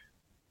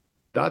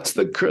 That's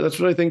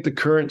what I think the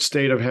current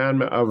state of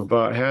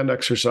hand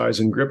exercise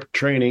and grip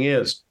training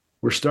is.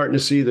 We're starting to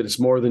see that it's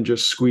more than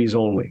just squeeze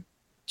only.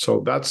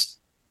 So that's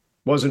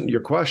wasn't your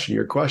question.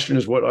 Your question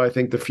is what I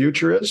think the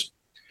future is.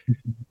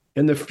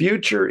 And the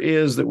future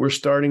is that we're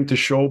starting to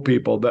show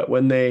people that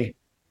when they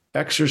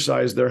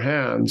exercise their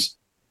hands,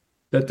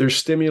 that they're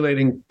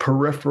stimulating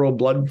peripheral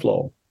blood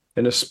flow,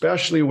 and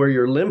especially where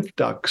your lymph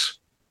ducts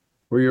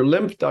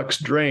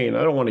drain.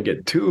 I don't want to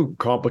get too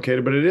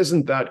complicated, but it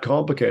isn't that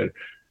complicated.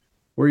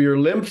 Where your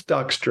lymph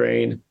ducts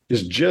drain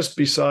is just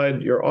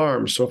beside your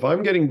arms. So if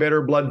I'm getting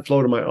better blood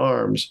flow to my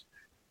arms,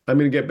 I'm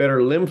going to get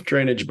better lymph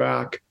drainage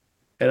back,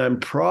 and I'm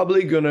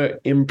probably going to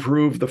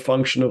improve the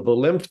function of the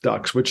lymph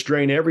ducts, which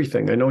drain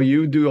everything. I know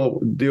you deal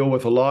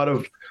with a lot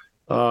of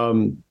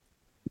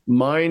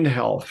mind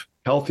health,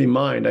 healthy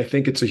mind. I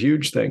think it's a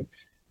huge thing.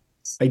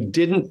 I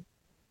didn't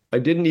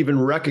even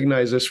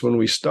recognize this when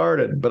we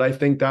started, but I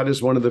think that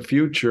is one of the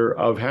future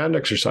of hand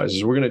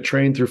exercises. We're going to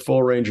train through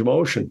full range of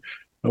motion,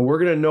 and we're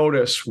going to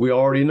notice, we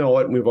already know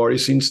it, and we've already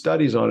seen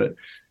studies on it,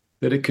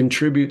 that it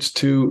contributes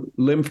to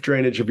lymph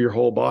drainage of your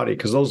whole body,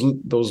 because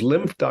those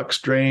lymph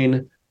ducts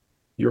drain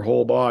your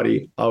whole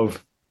body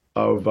of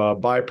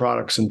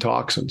byproducts and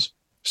toxins.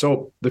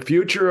 So the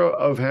future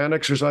of hand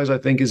exercise, I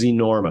think, is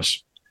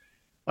enormous.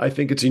 I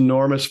think it's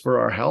enormous for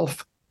our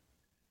health.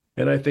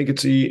 And I think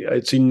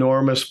it's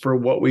enormous for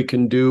what we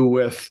can do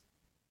with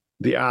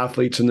the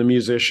athletes and the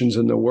musicians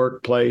in the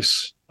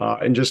workplace,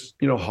 and just,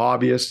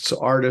 hobbyists,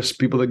 artists,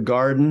 people that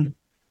garden.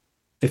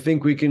 I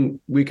think we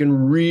can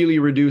really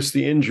reduce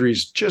the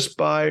injuries just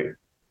by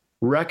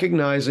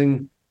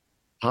recognizing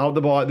how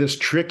this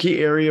tricky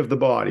area of the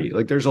body,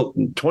 like there's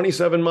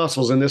 27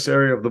 muscles in this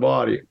area of the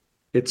body.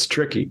 It's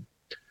tricky.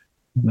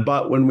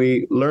 But when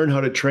we learn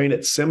how to train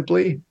it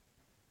simply,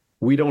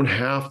 we don't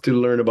have to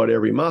learn about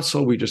every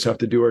muscle. We just have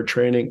to do our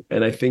training.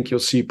 And I think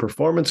you'll see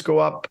performance go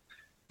up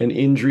and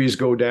injuries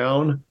go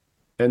down.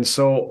 And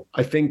so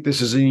I think this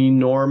is an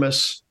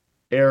enormous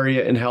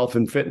area in health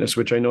and fitness,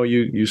 which I know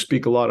you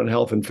speak a lot on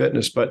health and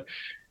fitness, but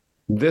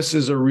this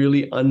is a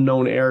really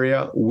unknown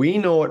area. We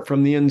know it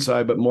from the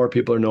inside, but more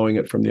people are knowing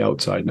it from the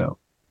outside now.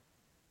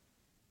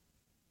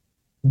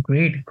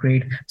 Great.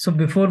 So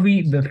before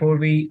we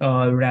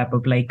wrap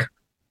up, like,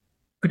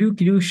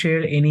 could you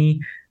share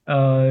any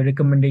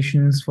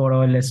recommendations for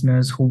our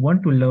listeners who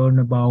want to learn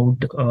about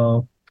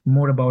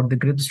more about the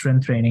grip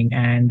strength training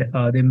and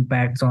the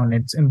impacts on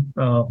its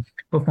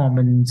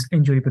performance,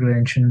 injury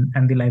prevention,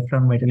 and the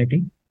lifelong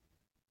vitality?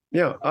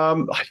 Yeah.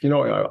 I'm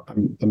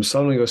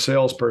suddenly a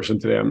salesperson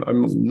today.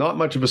 I'm not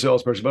much of a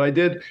salesperson, but I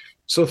did.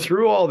 So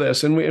through all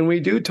this, and we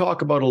do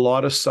talk about a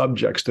lot of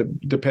subjects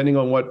that, depending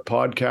on what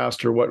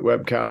podcast or what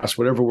webcast,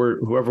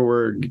 whoever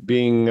we're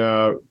being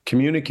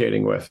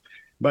communicating with.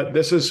 But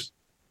this is,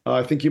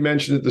 I think you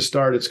mentioned at the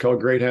start, it's called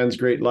Great Hands,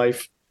 Great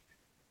Life.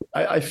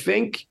 I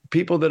think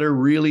people that are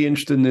really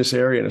interested in this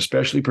area, and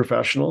especially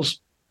professionals,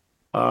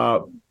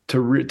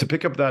 to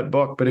pick up that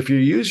book. But if you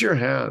use your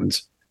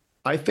hands,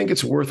 I think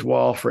it's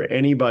worthwhile for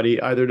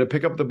anybody either to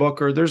pick up the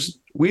book, or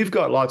we've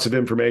got lots of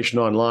information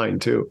online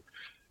too,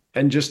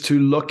 and just to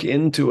look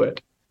into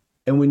it.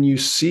 And when you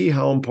see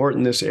how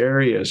important this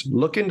area is,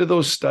 look into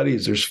those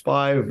studies. There's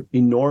 5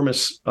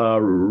 enormous,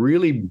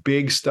 really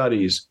big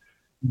studies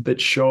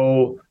that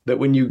show that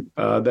when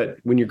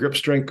your grip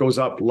strength goes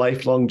up,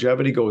 life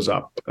longevity goes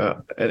up,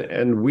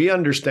 and we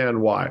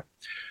understand why.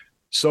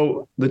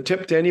 So the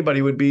tip to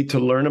anybody would be to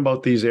learn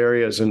about these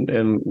areas,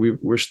 and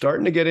we're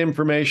starting to get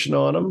information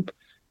on them.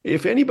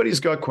 If anybody's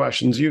got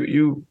questions,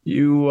 you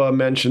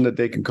mentioned that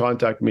they can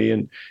contact me,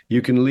 and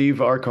you can leave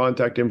our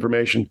contact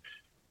information.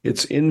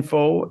 It's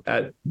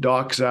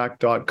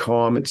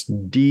info@doczac.com. It's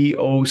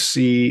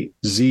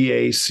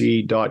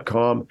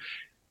doczac.com.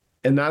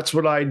 And that's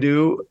what I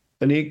do,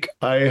 Anik.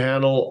 I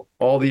handle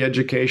all the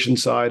education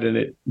side,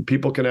 and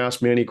people can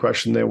ask me any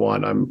question they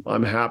want.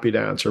 I'm happy to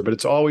answer, but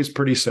it's always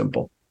pretty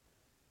simple.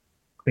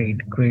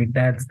 Great.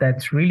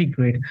 That's really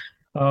great.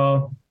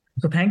 So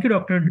thank you,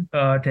 Dr.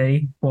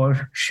 Terry,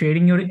 for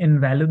sharing your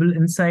invaluable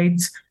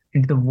insights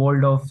into the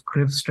world of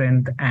grip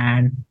strength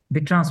and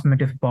the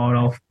transformative power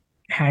of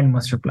Hand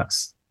Master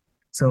Plus.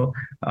 So,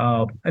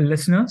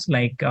 listeners,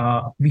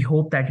 we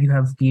hope that you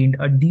have gained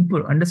a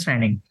deeper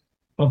understanding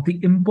of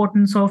the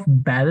importance of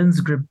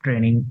balanced grip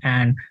training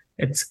and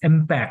its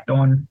impact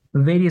on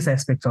various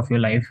aspects of your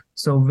life.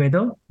 So,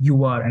 whether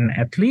you are an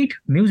athlete,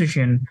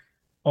 musician,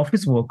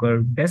 office worker,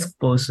 desk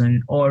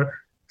person, or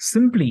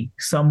simply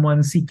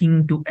someone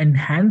seeking to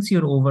enhance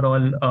your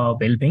overall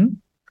well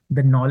being,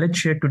 the knowledge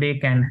shared today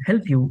can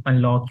help you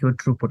unlock your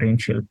true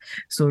potential.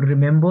 So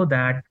remember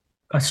that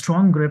a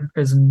strong grip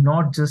is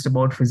not just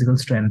about physical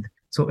strength.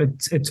 So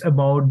it's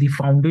about the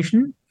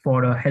foundation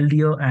for a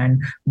healthier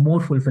and more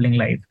fulfilling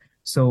life.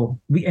 So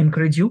we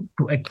encourage you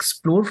to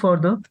explore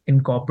further,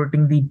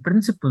 incorporating the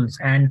principles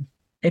and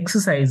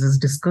exercises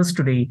discussed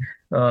today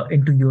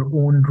into your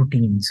own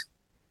routines.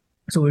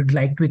 So we'd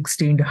like to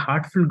extend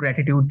heartfelt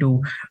gratitude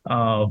to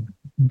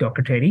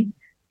Dr. Terry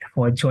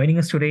for joining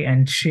us today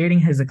and sharing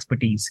his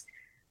expertise.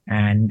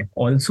 And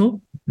also,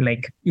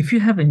 if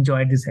you have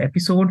enjoyed this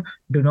episode,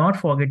 do not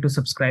forget to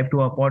subscribe to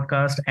our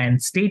podcast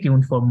and stay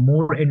tuned for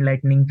more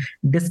enlightening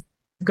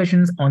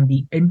discussions on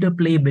the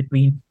interplay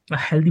between a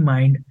healthy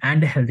mind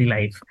and a healthy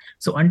life.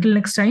 So until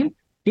next time,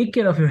 take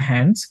care of your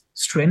hands,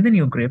 strengthen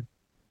your grip,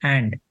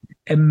 and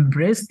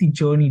embrace the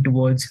journey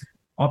towards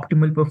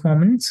optimal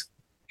performance,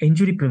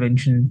 injury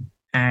prevention,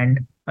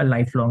 and a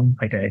lifelong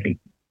vitality.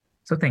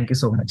 So thank you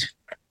so much.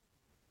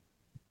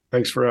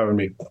 Thanks for having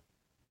me.